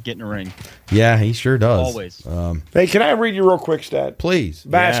excuse for not getting a ring. Yeah, he sure does. Always. Hey, can I read you a real quick stat? Please.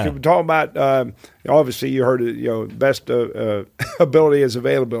 Basketball. Yeah. Talking about, obviously you heard it, best ability is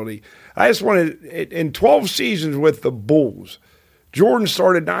availability. I just wanted, in 12 seasons with the Bulls, Jordan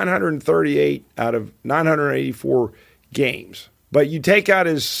started 938 out of 984 games. But you take out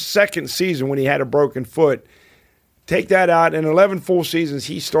his second season when he had a broken foot, take that out, in 11 full seasons,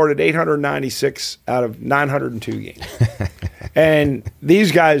 he started 896 out of 902 games. And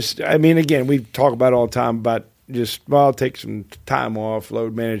these guys, I mean, again, we talk about it all the time about just, take some time off,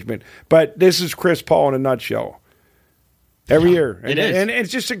 load management. But this is Chris Paul in a nutshell. Every year. It is. And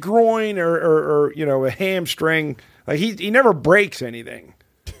it's just a groin or a hamstring. Like he never breaks anything.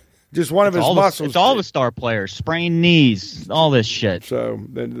 Just one of his muscles. It's all the star players. Sprained knees, all this shit. So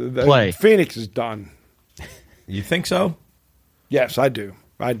the Phoenix is done. You think so? Yes, I do.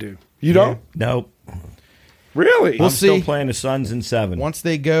 You don't? Nope. Really? I'm still playing the Suns in 7. Once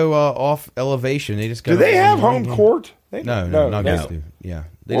they go off elevation, they just got. Do they have home court? No, Nuggets do. Yeah,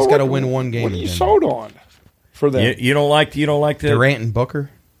 they just got to win one game. What are you sold on for them? You don't like the Durant and Booker?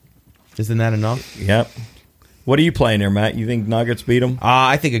 Isn't that enough? Yep. What are you playing there, Matt? You think Nuggets beat them?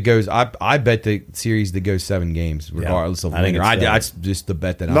 I think it goes. I bet the series that goes 7 games, regardless of winner. That's just the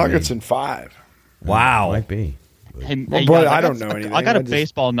bet that Nuggets I made. in 5. Wow, might be. Hey, I don't know anything. I got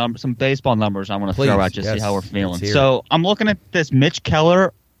some baseball numbers I want to throw out just to see how we're feeling. So I'm looking at this Mitch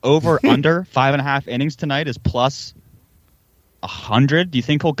Keller over under 5.5 innings tonight is plus 100. Do you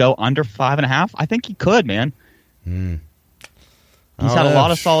think he'll go under 5.5? I think he could, man. He's had a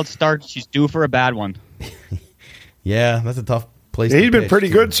lot of solid starts. He's due for a bad one. Yeah, that's a tough place. He's been pretty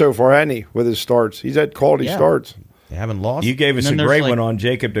good so far, hasn't he, with his starts? He's had quality starts. They haven't lost. You gave us a great one on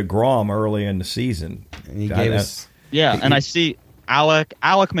Jacob deGrom early in the season. And he gave us. Yeah, and I see Alec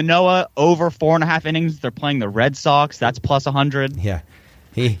Manoah over 4.5 innings. They're playing the Red Sox. That's plus 100. Yeah,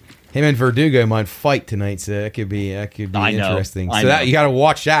 him and Verdugo might fight tonight, so that could be interesting. So that you got to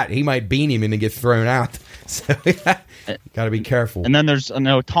watch that. He might beat him and then get thrown out. So got to be careful. And then there's an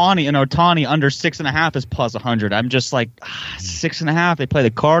Ohtani. Under 6.5 is plus 100. I'm just like 6.5. They play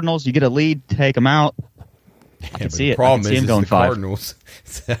the Cardinals. You get a lead, take them out. I can see it. The problem is going the 5. Cardinals.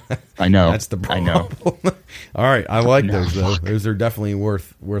 I know. That's the problem. All right, I like those though. Those are definitely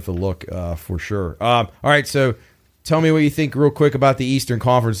worth a look for sure. All right, so tell me what you think real quick about the Eastern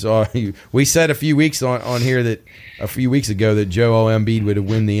Conference. We said a few weeks ago that Joel Embiid would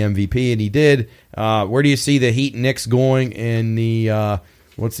win the MVP, and he did. Where do you see the Heat and Knicks going in the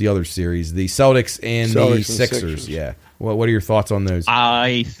what's the other series? The Celtics and the Sixers. Yeah. What are your thoughts on those?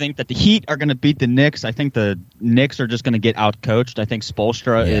 I think that the Heat are going to beat the Knicks. I think the Knicks are just going to get out-coached. I think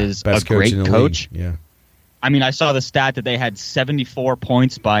Spoelstra is a great coach. Yeah. I mean, I saw the stat that they had 74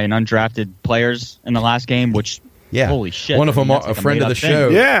 points by an undrafted players in the last game, which, holy shit. One of them, a friend of the show,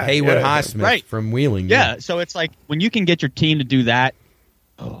 Haywood Highsmith from Wheeling. Yeah, so it's like when you can get your team to do that,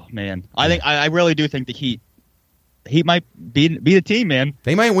 oh, man. I really do think the Heat Heat might be the team, man.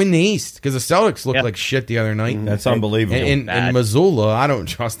 They might win the East because the Celtics looked like shit the other night. That's unbelievable. And Missoula, I don't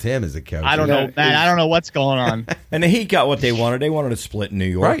trust him as a coach. I don't know, man. I don't know what's going on. And the Heat got what they wanted. They wanted a split in New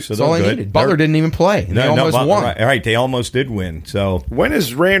York. Right, So that's all they good. needed. Butler didn't even play. And they almost won. Right, they almost did win. So when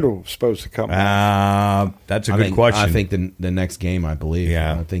is Randall supposed to come? That's a good question. I think the next game, I believe.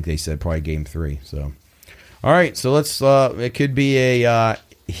 Yeah. I think they said probably game 3. So, all right. So let's. It could be a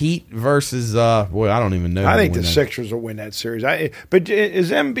Heat versus. Boy, I don't even know. I think the Sixers will win that series. But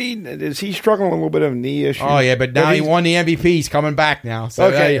is Embiid? Is he struggling with a little bit of a knee issue? Oh yeah, but now he won the MVP. He's coming back now. So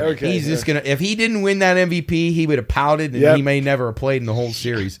okay. He's just gonna. If he didn't win that MVP, he would have pouted, and he may never have played in the whole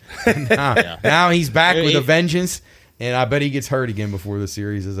series. Now he's back with a vengeance. And I bet he gets hurt again before the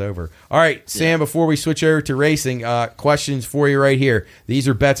series is over. All right, Sam, before we switch over to racing, questions for you right here. These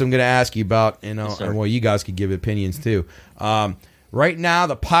are bets I'm going to ask you about, and well, you guys could give opinions too. Right now,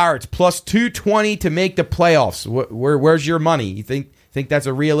 the Pirates plus 220 to make the playoffs. Where's your money? You think that's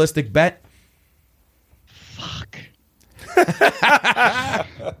a realistic bet? Fuck.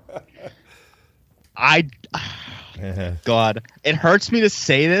 God, it hurts me to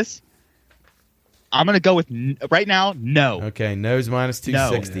say this. I'm going to go with right now, no. Okay, no's minus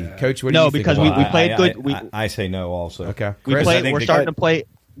 260. No. Coach, what do you think? No, because we played good. I say no also. Okay. We're starting to play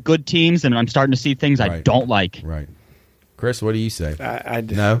good teams, and I'm starting to see things I don't like. Right. Chris, what do you say?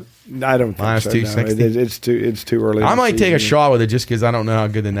 No? I don't think minus so. 260? No. It's too early. I might take a shot with it just because I don't know how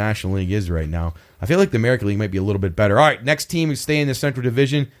good the National League is right now. I feel like the American League might be a little bit better. All right, next team who's staying in the Central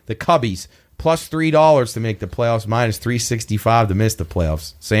Division, the Cubbies. Plus $3 to make the playoffs, minus $3.65 to miss the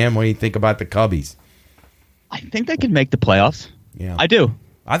playoffs. Sam, what do you think about the Cubbies? I think they can make the playoffs. Yeah, I do.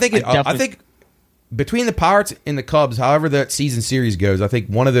 I think between the Pirates and the Cubs, however that season series goes, I think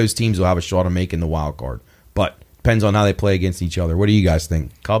one of those teams will have a shot of making the wild card. But depends on how they play against each other. What do you guys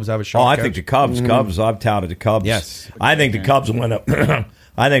think? Cubs have a shot? I think the Cubs. Cubs. I've touted the Cubs. Yes, I think the Cubs win up.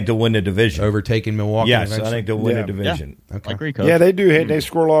 I think they'll win the division, overtaking Milwaukee. Yes, eventually. I think they'll win the division. Yeah. Okay. I agree, Coach. Yeah, they do. They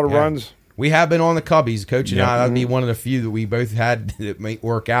score a lot of runs. We have been on the Cubbies, Coach and I. That'd be one of the few that we both had that might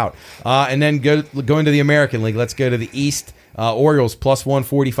work out. And then go into the American League. Let's go to the East. Orioles plus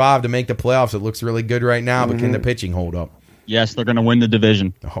 145 to make the playoffs. It looks really good right now, but can the pitching hold up? Yes, they're going to win the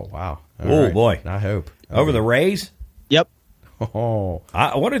division. Oh, wow. Boy. I hope. Over the Rays? Yep. Oh.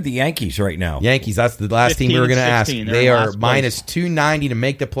 What are the Yankees right now? Yankees, that's the last team we were going to ask. They are minus 290 to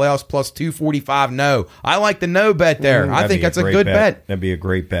make the playoffs, plus 245 no. I like the no bet there. I think that's a good bet. That'd be a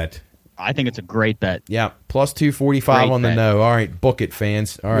great bet. I think it's a great bet. Yeah, plus 245 on the no. All right, book it,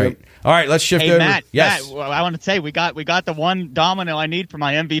 fans. All right. All right, let's shift over. Matt, yes. Matt, I want to say we got the one domino I need for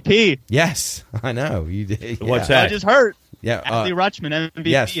my MVP. Yes, I know. You did. Yeah. What's that? I just hurt. Yeah, Adley Rutschman MVP.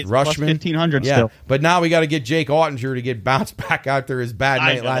 Yes, it's Rutschman. plus 1,500 yeah. still. But now we got to get Jake Ottinger to get bounced back after his bad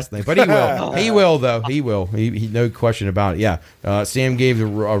night last night. But he will. He will, though. He will. He no question about it. Yeah. Sam gave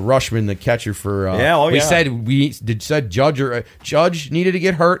Rutschman the catcher for. We said Judge needed to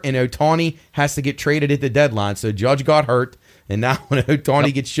get hurt, and Ohtani has to get traded at the deadline. So Judge got hurt. And now when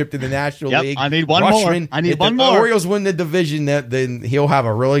Ohtani gets shipped to the National League, I need one more. If the Orioles win the division, then he'll have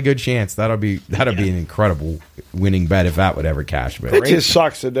a really good chance. That'll be an incredible winning bet if that would ever cash. But it just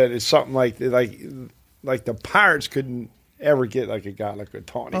sucks that it's something like the Pirates couldn't ever get like a guy like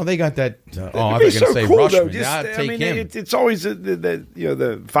Ohtani. Oh, they got that. I was going to so say cool, Rutschman. though. I'd take him. It's always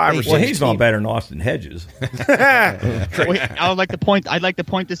the 5 or 6. Well, he's not better than Austin Hedges. I'd like to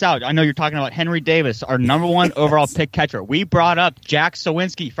point this out. I know you're talking about Henry Davis, our number 1 overall pick catcher. We brought up Jack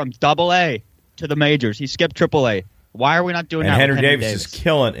Sawinski from AA to the majors. He skipped AAA. Why are we not doing that? And Henry Davis is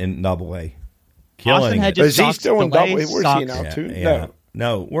killing in AA. Austin Hedges is he still in AA? Where's he in Altoona? Yeah.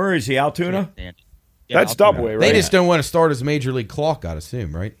 No. Where is he? Altoona? That's AA, right? They just don't want to start as major league clock, I'd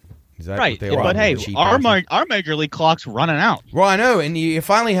assume, right? Is that right. What they But hey, our major league clock's running out. Well, I know, and you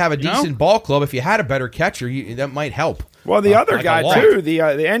finally have a decent ball club. If you had a better catcher, that might help. Well, the other guy too, the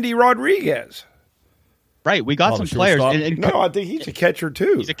Andy Rodriguez. Right, we got some players. No, I think he's a catcher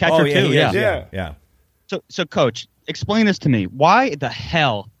too. He's a catcher too. Yeah. So, Coach, explain this to me. Why the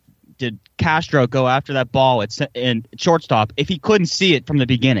hell did Castro go after that ball at shortstop if he couldn't see it from the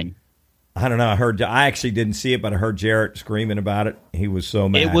beginning? I don't know. I actually didn't see it, but I heard Jarrett screaming about it. He was so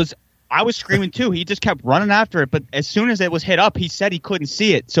mad. I was screaming too. He just kept running after it, but as soon as it was hit up, he said he couldn't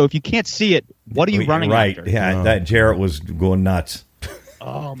see it. So if you can't see it, what are you running after? Right. Yeah, that Jarrett was going nuts.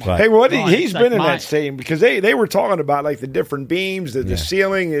 Oh my! Hey, he's been in that stadium because they were talking about like the different beams, the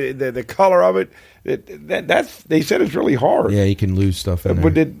ceiling, the color of it. That's they said it's really hard. Yeah, he can lose stuff in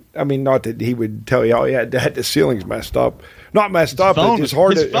there. Not that he would tell you, the ceiling's messed up. Not messed up. It's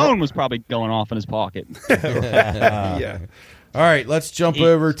hard. His phone was probably going off in his pocket. Yeah. All right, let's jump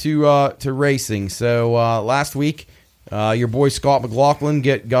over to racing. So last week, your boy Scott McLaughlin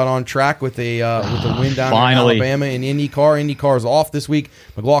got on track with a win down in Alabama in IndyCar. IndyCar's off this week.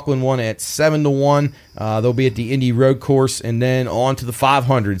 McLaughlin won at 7-1. They'll be at the Indy Road Course and then on to the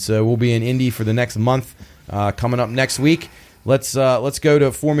 500. So we'll be in Indy for the next month. Coming up next week. Let's go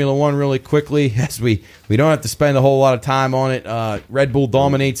to Formula One really quickly, as we don't have to spend a whole lot of time on it. Red Bull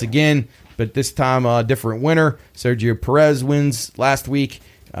dominates again, but this time a different winner. Sergio Perez wins last week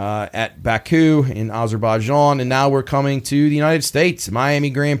at Baku in Azerbaijan, and now we're coming to the United States. Miami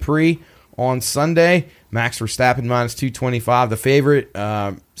Grand Prix on Sunday. Max Verstappen minus 225, the favorite.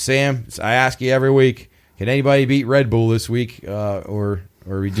 Sam, I ask you every week, can anybody beat Red Bull this week, or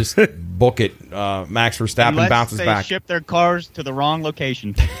we just book it? Max Verstappen bounces back. Ship their cars to the wrong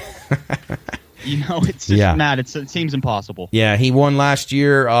location. It's just mad. It seems impossible. Yeah, he won last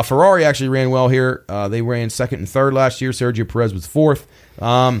year. Ferrari actually ran well here. They ran second and third last year. Sergio Perez was fourth.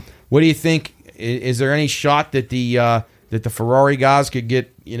 What do you think? Is there any shot that the Ferrari guys could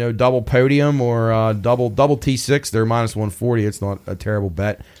get double podium or double T6? They're minus 140. It's not a terrible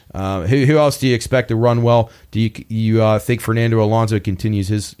bet. Who else do you expect to run well? Do you think Fernando Alonso continues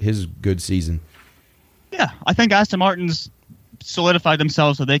his good season? Yeah, I think Aston Martin's solidified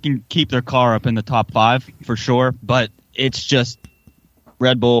themselves so they can keep their car up in the top 5 for sure. But it's just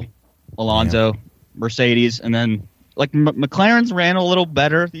Red Bull, Alonso, Mercedes, and then McLaren's ran a little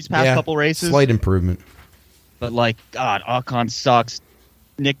better these past couple races. Slight improvement. But God, Ocon sucks.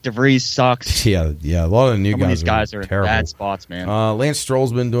 Nick DeVries sucks. Yeah. A lot of the new these guys are terrible. In bad spots, man. Lance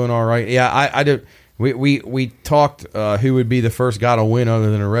Stroll's been doing all right. Yeah, I do. We talked who would be the first guy to win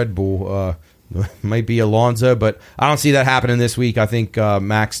other than a Red Bull. Might be Alonso, but I don't see that happening this week. I think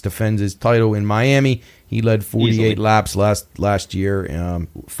Max defends his title in Miami. He led 48 laps last year,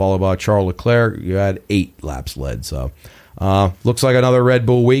 followed by Charles Leclerc, who had 8 laps led. So looks like another Red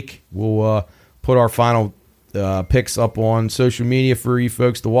Bull week. We'll put our final picks up on social media for you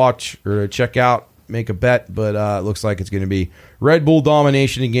folks to watch or to check out, make a bet, but it looks like it's going to be Red Bull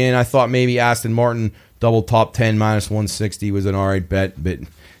domination again. I thought maybe Aston Martin double top 10 minus 160 was an all right bet, but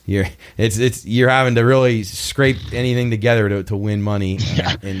you're having to really scrape anything together to win money.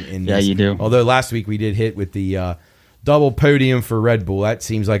 In this. You do. Although last week we did hit with the double podium for Red Bull. That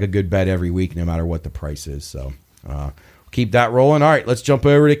seems like a good bet every week, no matter what the price is. So keep that rolling. All right, let's jump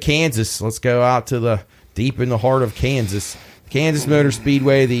over to Kansas. Let's go out to deep in the heart of Kansas. Kansas Motor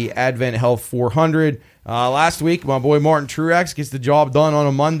Speedway, the Advent Health 400. Last week, my boy Martin Truex gets the job done on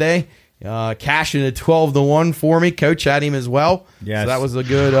a Monday. Cashing a 12-1 for me. Coach had him as well. Yes. So that was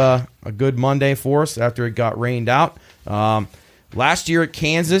a good Monday for us after it got rained out. Last year at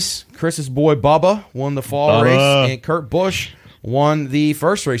Kansas, Chris's boy Bubba won the fall race, and Kurt Busch won the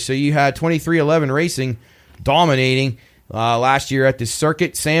first race. So you had 23-11 Racing dominating last year at this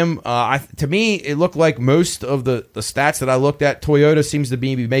circuit. Sam, to me, it looked like most of the stats that I looked at, Toyota seems to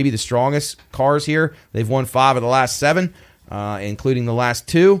be maybe the strongest cars here. They've won 5 of the last 7, including the last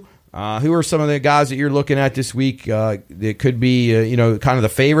 2. Who are some of the guys that you're looking at this week that could be, kind of the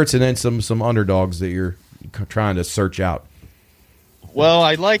favorites, and then some underdogs that you're trying to search out? Well,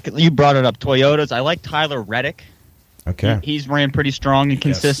 you brought it up, Toyotas. I like Tyler Reddick. Okay. He's ran pretty strong and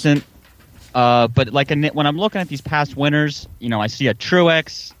consistent. Yes. But when I'm looking at these past winners, I see a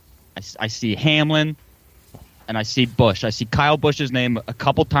Truex, I see Hamlin, and I see Busch. I see Kyle Busch's name a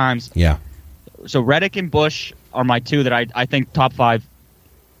couple times. Yeah. So Reddick and Busch are my 2 that I think top 5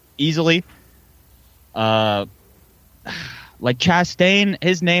 easily. Chastain,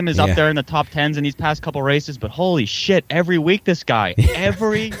 his name is up there in the top 10s in these past couple races, but holy shit, every week this guy,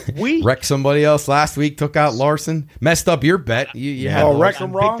 every week. Wrecked somebody else last week, took out Larson, messed up your bet. You had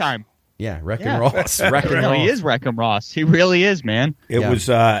Wreck-em Ross? Big time. Yeah, Wrecking Ross. Wrecking Ross. He is Wrecking Ross. He really is, man. It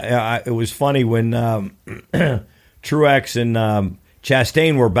was funny when Truex and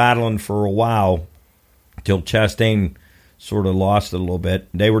Chastain were battling for a while till Chastain sort of lost it a little bit.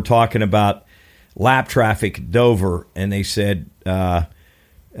 They were talking about lap traffic at Dover, and they said Martin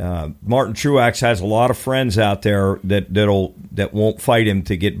Truex has a lot of friends out there that won't fight him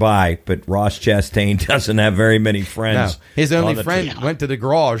to get by, but Ross Chastain doesn't have very many friends. No. His only friend went to the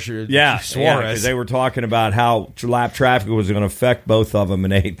garage. Suarez. Because they were talking about how lap traffic was going to affect both of them,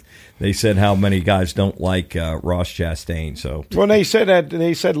 and they said how many guys don't like Ross Chastain. So they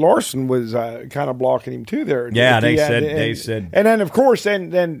said Larson was kind of blocking him too there. Yeah, they said, and then of course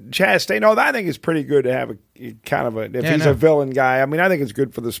then Chastain. Oh, I think it's pretty good to have a kind of a villain guy. I mean, I think it's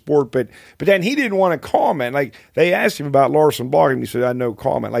good for the sport, but then he didn't want to comment. Like they asked him about Larson blocking, he said, "I no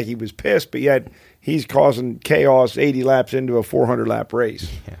comment." Like he was pissed, but yet he's causing chaos 80 laps into a 400 lap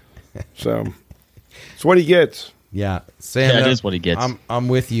race. Yeah. So it's what he gets. Yeah, Sam. That is what he gets. I'm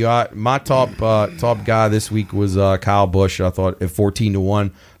with you. My top guy this week was Kyle Busch. I thought at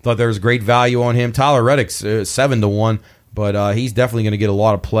 14-1. Thought there was great value on him. Tyler Reddick's 7-1, but he's definitely going to get a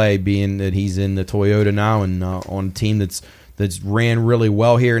lot of play, being that he's in the Toyota now and on a team that's ran really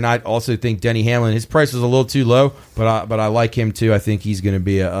well here. And I also think Denny Hamlin, his price was a little too low, but I like him too. I think he's going to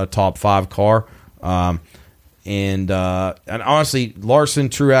be a top 5 car. And honestly, Larson,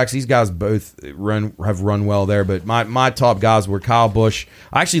 Truex, these guys both have run well there. But my top guys were Kyle Busch.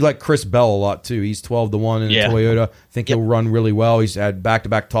 I actually like Chris Bell a lot too. He's 12-1 in the Toyota. I think he'll run really well. He's had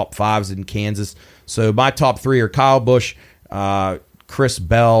back-to-back top 5s in Kansas. So my top 3 are Kyle Busch, Chris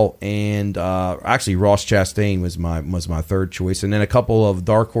Bell, and actually Ross Chastain was my third choice, and then a couple of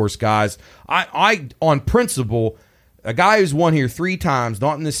dark horse guys. I on principle, a guy who's won here 3 times,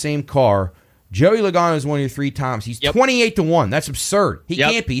 not in the same car. Joey Logano's won here 3 times. He's 28-1. That's absurd. He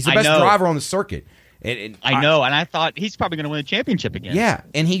can't be. He's the best driver on the circuit. I know, and I thought he's probably going to win a championship again. Yeah,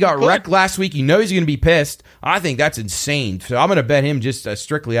 and he got wrecked last week. You know he's going to be pissed. I think that's insane. So I'm going to bet him just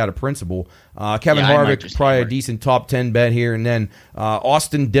strictly out of principle. Kevin Harvick, probably a decent top 10 bet here. And then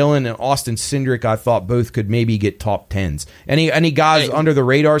Austin Dillon and Austin Cindric, I thought both could maybe get top 10s. Any guys under the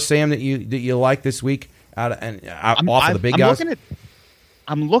radar, Sam, that you like this week off of the big guys?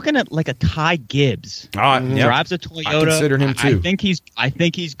 I'm looking at like a Ty Gibbs. Drives a Toyota. I consider him too. I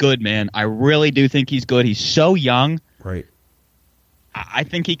think he's good, man. I really do think he's good. He's so young. Right. I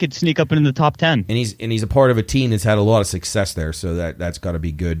think he could sneak up into the top 10. And he's a part of a team that's had a lot of success there, so that's got to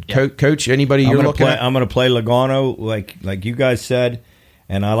be good. Yeah. Coach, anybody you're looking at? I'm going to play Logano like you guys said,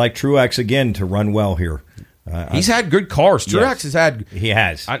 and I like Truex again to run well here. He's had good cars. Truex has had. He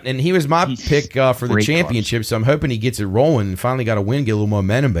has. And he was my pick for the championship, cars. So I'm hoping he gets it rolling and finally got a win, get a little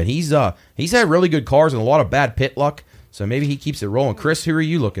momentum. But he's had really good cars and a lot of bad pit luck, so maybe he keeps it rolling. Chris, who are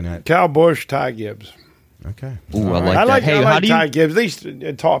you looking at? Kyle Busch, Ty Gibbs. Okay. Ooh, I like Ty Gibbs, at least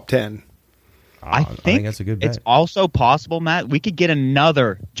in top 10. I think that's a good bet. It's also possible, Matt, we could get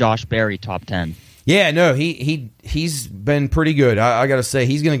another Josh Berry top 10. Yeah, no, he's been pretty good. I got to say,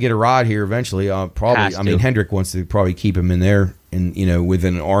 he's going to get a ride here eventually. Probably. I mean, Hendrick wants to probably keep him in there, and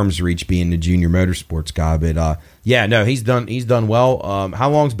within arm's reach, being the junior motorsports guy. But yeah, no, he's done well. How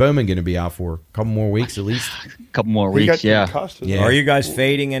long's Bowman going to be out for? A couple more weeks at least. A couple more weeks, yeah. Are you guys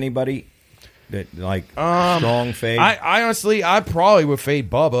fading anybody? Strong fade. I honestly, I probably would fade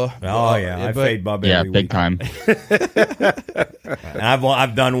Bubba. Oh yeah, I fade Bubba. Yeah, every big week. time. And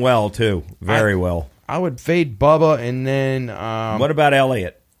I've done well too, very well. I would fade Bubba, and then what about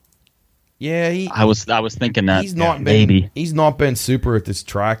Elliott? Yeah, I was thinking that he's not been super at this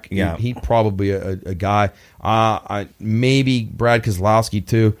track. Yeah, he probably a guy. Maybe Brad Keselowski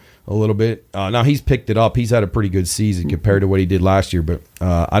too. A little bit. Now he's picked it up. He's had a pretty good season compared to what he did last year. But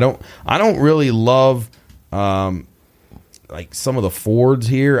I don't really love like some of the Fords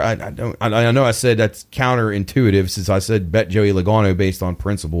here. I know I said that's counterintuitive since I said bet Joey Logano based on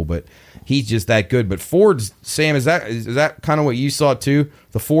principle, but he's just that good. But Fords, Sam, is that kind of what you saw too?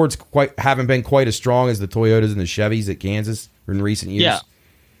 The Fords haven't been quite as strong as the Toyotas and the Chevys at Kansas in recent years. Yeah.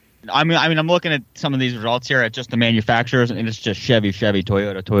 I mean, I'm looking at some of these results here at just the manufacturers, and it's just Chevy,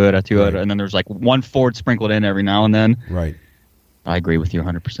 Toyota, right. And then there's like one Ford sprinkled in every now and then. Right. I agree with you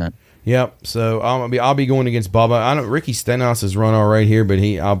 100%. Yep. So I'll be going against Bubba. Ricky Stenhouse has run all right here, but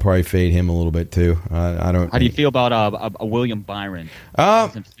I'll probably fade him a little bit too. I don't. How do you feel about a William Byron?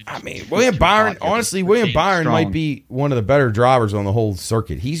 William Byron. Honestly, William Byron might be one of the better drivers on the whole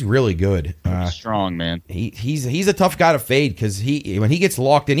circuit. He's really good. Strong, man. He's a tough guy to fade because when he gets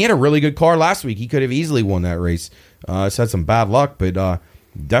locked in, he had a really good car last week. He could have easily won that race. He's had some bad luck, but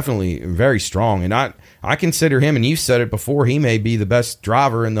definitely very strong. And I consider him, and you've said it before, he may be the best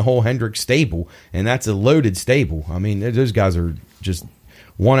driver in the whole Hendrick stable, and that's a loaded stable. I mean, those guys are just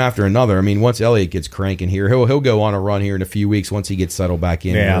one after another. I mean, once Elliott gets cranking here, he'll go on a run here in a few weeks once he gets settled back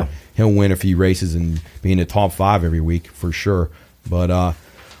in. Yeah. He'll win a few races and be in the top 5 every week for sure. But all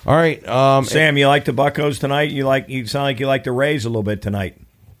right, Sam, you like the Buccos tonight? You sound like you like the Rays a little bit tonight.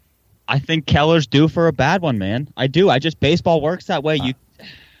 I think Keller's due for a bad one, man. I do. Baseball works that way.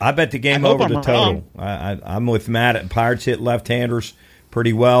 I bet the game over the total. I'm with Matt. Pirates hit left-handers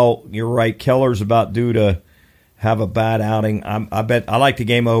pretty well. You're right. Keller's about due to have a bad outing. I like the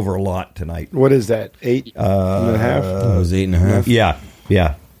game over a lot tonight. What is that? 8.5? It was 8.5.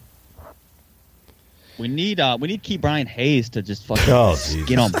 Yeah. We need Key Brian Hayes to just fucking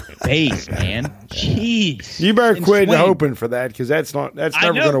get on base, man. Jeez. You better quit hoping for that because that's never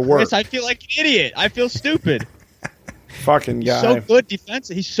going to work. Chris, I feel like an idiot. I feel stupid. Fucking guy.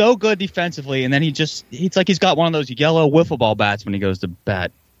 He's so good defensively, and then it's like he's got one of those yellow wiffle ball bats when he goes to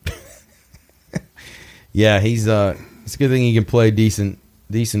bat. Yeah, he's it's a good thing he can play decent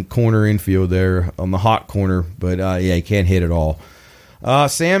corner infield there on the hot corner, but yeah, he can't hit at all.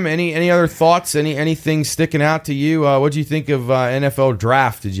 Sam, any other thoughts? Anything sticking out to you? What do you think of NFL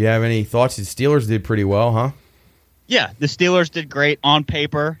draft? Did you have any thoughts? The Steelers did pretty well, huh? Yeah, the Steelers did great on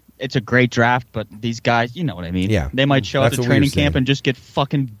paper. It's a great draft, but these guys, you know what I mean. Yeah, they might show up to training camp and just get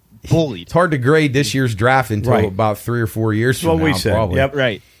fucking bullied. It's hard to grade this year's draft until about 3 or 4 years from now. We said. Probably. Yep,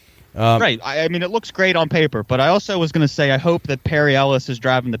 right. Right. I mean, it looks great on paper, but I also was going to say I hope that Perry Ellis is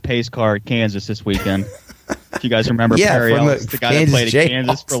driving the pace car at Kansas this weekend. If you guys remember Perry Ellis, the guy that played at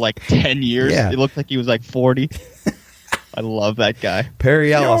Kansas for like 10 years. Yeah. It looked like he was like 40. I love that guy.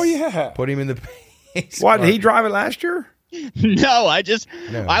 Perry Ellis. Oh, yeah. Put him in the pace What, car. did he drive it last year? No, I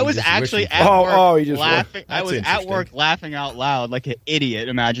was just actually wishing at for work he just laughing. I That's was at interesting. work laughing out loud like an idiot,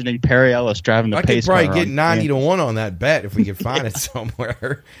 imagining Perry Ellis driving the I could pace car. probably get on 90 to Kansas. 1 on that bet if we could find it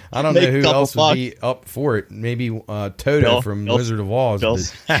somewhere. I don't Make know who double else would bucks. be up for it. Maybe Toto Bill- from Bill- Wizard of Oz.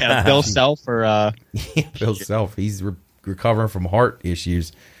 Bill Self or Bill Self. He's recovering from heart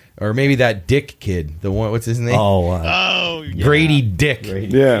issues. Or maybe that Dick kid. The one, what's his name? oh Grady Dick.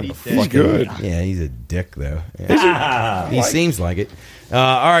 Yeah, he's good. Yeah, he's a dick, though. Yeah. He seems like it. All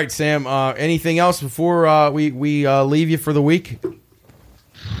right, Sam. Anything else before we leave you for the week?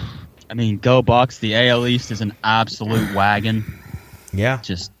 I mean, go Bucks. The AL East is an absolute wagon. Yeah.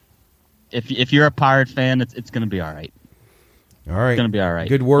 Just if you're a Pirate fan, it's going to be all right. All right. It's going to be all right.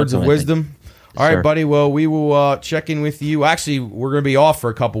 Good words That's of what I think. wisdom. All right, Sure. buddy. Well, we will check in with you. Actually, we're going to be off for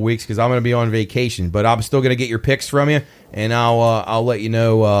a couple weeks because I'm going to be on vacation. But I'm still going to get your picks from you, and I'll let you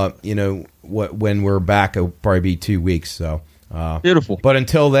know. When we're back. It'll probably be 2 weeks. So Beautiful. But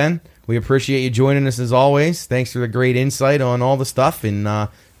until then, we appreciate you joining us as always. Thanks for the great insight on all the stuff, and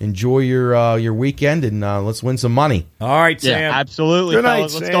enjoy your weekend. And let's win some money. All right, Yeah, Sam. absolutely. Good night,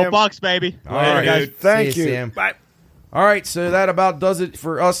 fellas. Let's Sam. go Bucks, baby. All right, guys. Thank See you. Sam. Bye. All right, so that about does it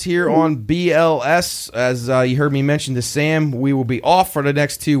for us here on BLS. As you heard me mention to Sam, we will be off for the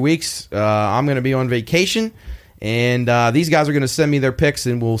next 2 weeks. I'm going to be on vacation, and these guys are going to send me their picks,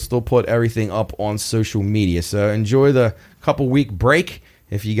 and we'll still put everything up on social media. So enjoy the couple-week break.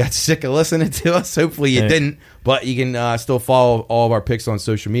 If you got sick of listening to us, hopefully you didn't, but you can still follow all of our picks on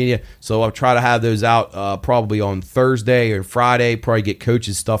social media. So I'll try to have those out probably on Thursday or Friday, probably get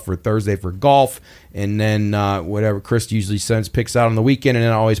coaches stuff for Thursday for golf, and then whatever Chris usually sends picks out on the weekend, and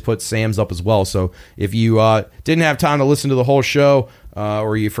then I always put Sam's up as well. So if you didn't have time to listen to the whole show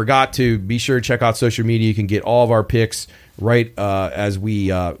or you forgot to, be sure to check out social media. You can get all of our picks right as we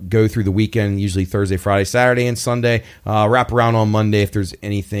go through the weekend, usually Thursday, Friday, Saturday, and Sunday. Wrap around on Monday if there's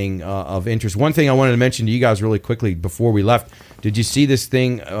anything of interest. One thing I wanted to mention to you guys really quickly before we left, did you see this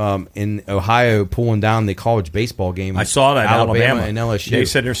thing in Ohio pulling down the college baseball game? I saw that, Alabama and LSU. They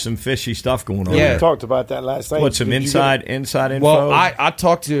said there's some fishy stuff going on. Yeah. We talked about that last night. What, some Did you inside info? Well, I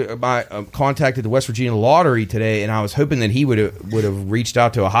talked to my contacted the West Virginia Lottery today, and I was hoping that he would have reached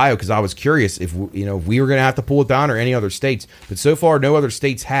out to Ohio because I was curious if we were going to have to pull it down or any other states. But so far, no other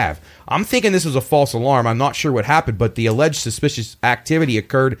states have. I'm thinking this was a false alarm. I'm not sure what happened, but the alleged suspicious activity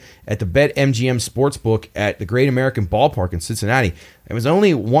occurred at the BetMGM Sportsbook at the Great American Ballpark in Cincinnati. It was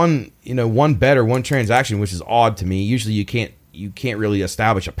only one bet or one transaction, which is odd to me. Usually, you can't really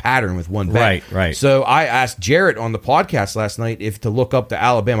establish a pattern with one bet. Right. So I asked Jarrett on the podcast last night if to look up the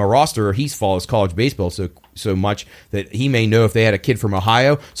Alabama roster, or he follows college baseball so much that he may know if they had a kid from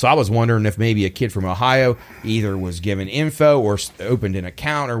Ohio. So I was wondering if maybe a kid from Ohio either was given info or opened an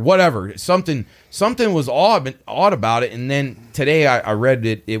account or whatever. Something was odd about it. And then today I read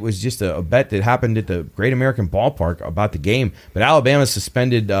that it was just a bet that happened at the Great American Ballpark about the game. But Alabama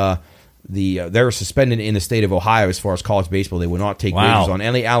suspended they were suspended in the state of Ohio as far as college baseball. They would not take wagers on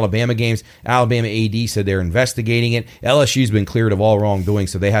any Alabama games. Alabama AD said they're investigating it. LSU's been cleared of all wrongdoing,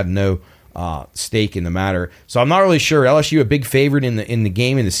 so they had no stake in the matter. So I'm not really sure. LSU a big favorite in the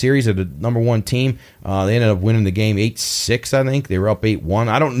game, in the series, of the number one team. They ended up winning the game 8-6. I think they were up 8-1.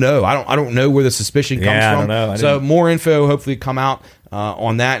 I don't know. I don't know where the suspicion comes from. I don't know. So more info hopefully come out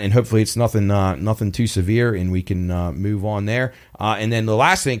on that, and hopefully it's nothing too severe, and we can move on there. And then the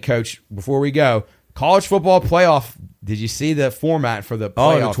last thing, Coach, before we go, college football playoff. Did you see the format for the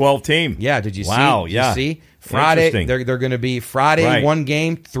playoff? Oh, the 12 team. Yeah. Did you see? Wow. Did Yeah. you see? Friday, Interesting. they're going to be Friday, Right. one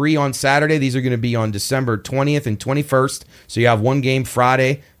game, 3 on Saturday. These are going to be on December 20th and 21st. So you have one game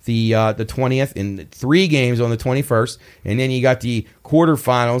Friday, the 20th, and 3 games on the 21st. And then you got the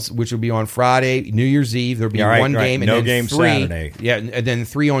quarterfinals, which will be on Friday, New Year's Eve. There'll be one game, and no then game 3. Saturday. Yeah, and then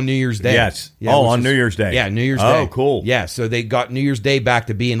 3 on New Year's Day. Yes. Yeah, Oh, which on is- New Year's Day. Yeah, New Year's Day. Oh, cool. Yeah, so they got New Year's Day back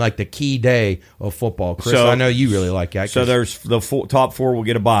to being like the key day of football. Chris, So- I know you really like that. So 'cause- there's the top 4 will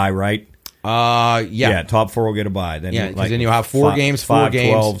get a bye, right? Yeah, top 4 will get a bye. Then Yeah, because then you'll have 4 games, 12,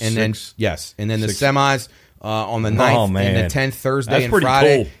 and 6, then the semis on the 9th and the 10th Thursday That's and pretty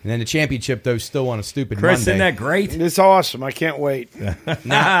Friday, cool. and then the championship though still on a stupid Chris, Monday. isn't that great? It's awesome. I can't wait.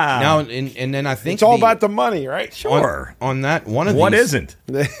 Now and then I think It's all about the money, right? Sure. on that one of What these, isn't?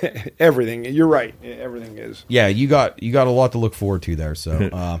 Everything. You're right. Everything is. Yeah, you got a lot to look forward to there.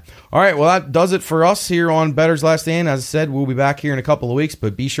 So, all right, well that does it for us here on Bettor's Last Stand. As I said, we'll be back here in a couple of weeks,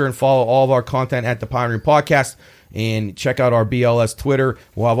 but be sure and follow all of our content at the Pine Room Podcast. And check out our BLS Twitter.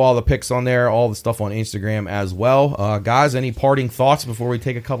 We'll have all the pics on there, all the stuff on Instagram as well. Guys, any parting thoughts before we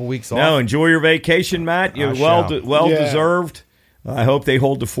take a couple weeks off? No, enjoy your vacation, Matt. You're well deserved. I hope they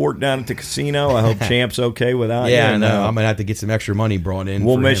hold the fort down at the casino. I hope Champ's okay without you. Yeah, no, I'm going to have to get some extra money brought in.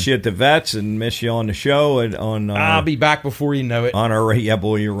 We'll miss you at the Vets and miss you on the show. I'll be back before you know it. On our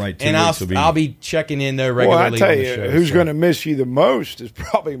boy, you're right. And I'll be checking in there regularly. Well, I tell on you, the show, who's going to miss you the most is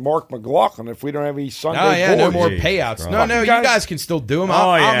probably Mark McLaughlin if we don't have any Sunday no boys. more payouts. No, you guys can still do them.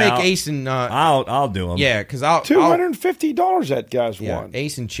 I'll make Ace and I'll do them. Yeah, because I'll $250 that guy's won.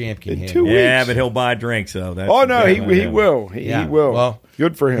 Ace and Champ can In handle 2 it. weeks. Yeah, but he'll buy drinks though. He will. He will. Well,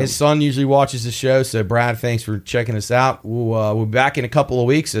 good for him. His son usually watches the show, so Brad, thanks for checking us out. We'll be back in a couple of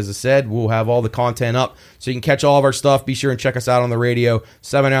weeks. As I said, we'll have all the content up, so you can catch all of our stuff. Be sure and check us out on the radio,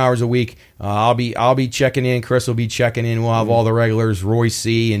 7 hours a week. I'll be checking in. Chris will be checking in. We'll have all the regulars, Roy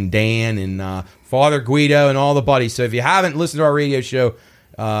C. and Dan and Father Guido and all the buddies. So if you haven't listened to our radio show,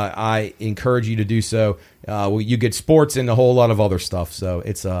 I encourage you to do so. You get sports and a whole lot of other stuff. So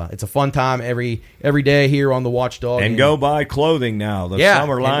it's a fun time every day here on the Watchdog. And go buy clothing now. The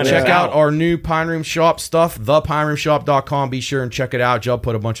summer line. Check out our new Pine Room Shop stuff, thepineroomshop.com. Be sure and check it out. Joe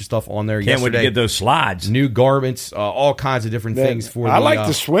put a bunch of stuff on there Can't yesterday. wait to get those slides. New garments, all kinds of different things for I like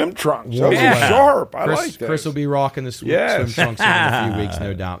the swim trunks. Those are sharp. I like those. Chris will be rocking the swim trunks in a few weeks,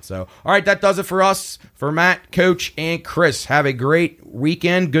 no doubt. So, all right, that does it for us. For Matt, Coach, and Chris, have a great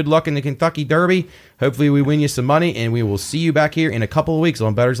weekend. Good luck in the Kentucky Derby. Hopefully we win you some money, and we will see you back here in a couple of weeks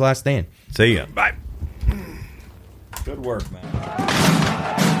on Bettor's Last Stand. See ya. Bye. Good work, man.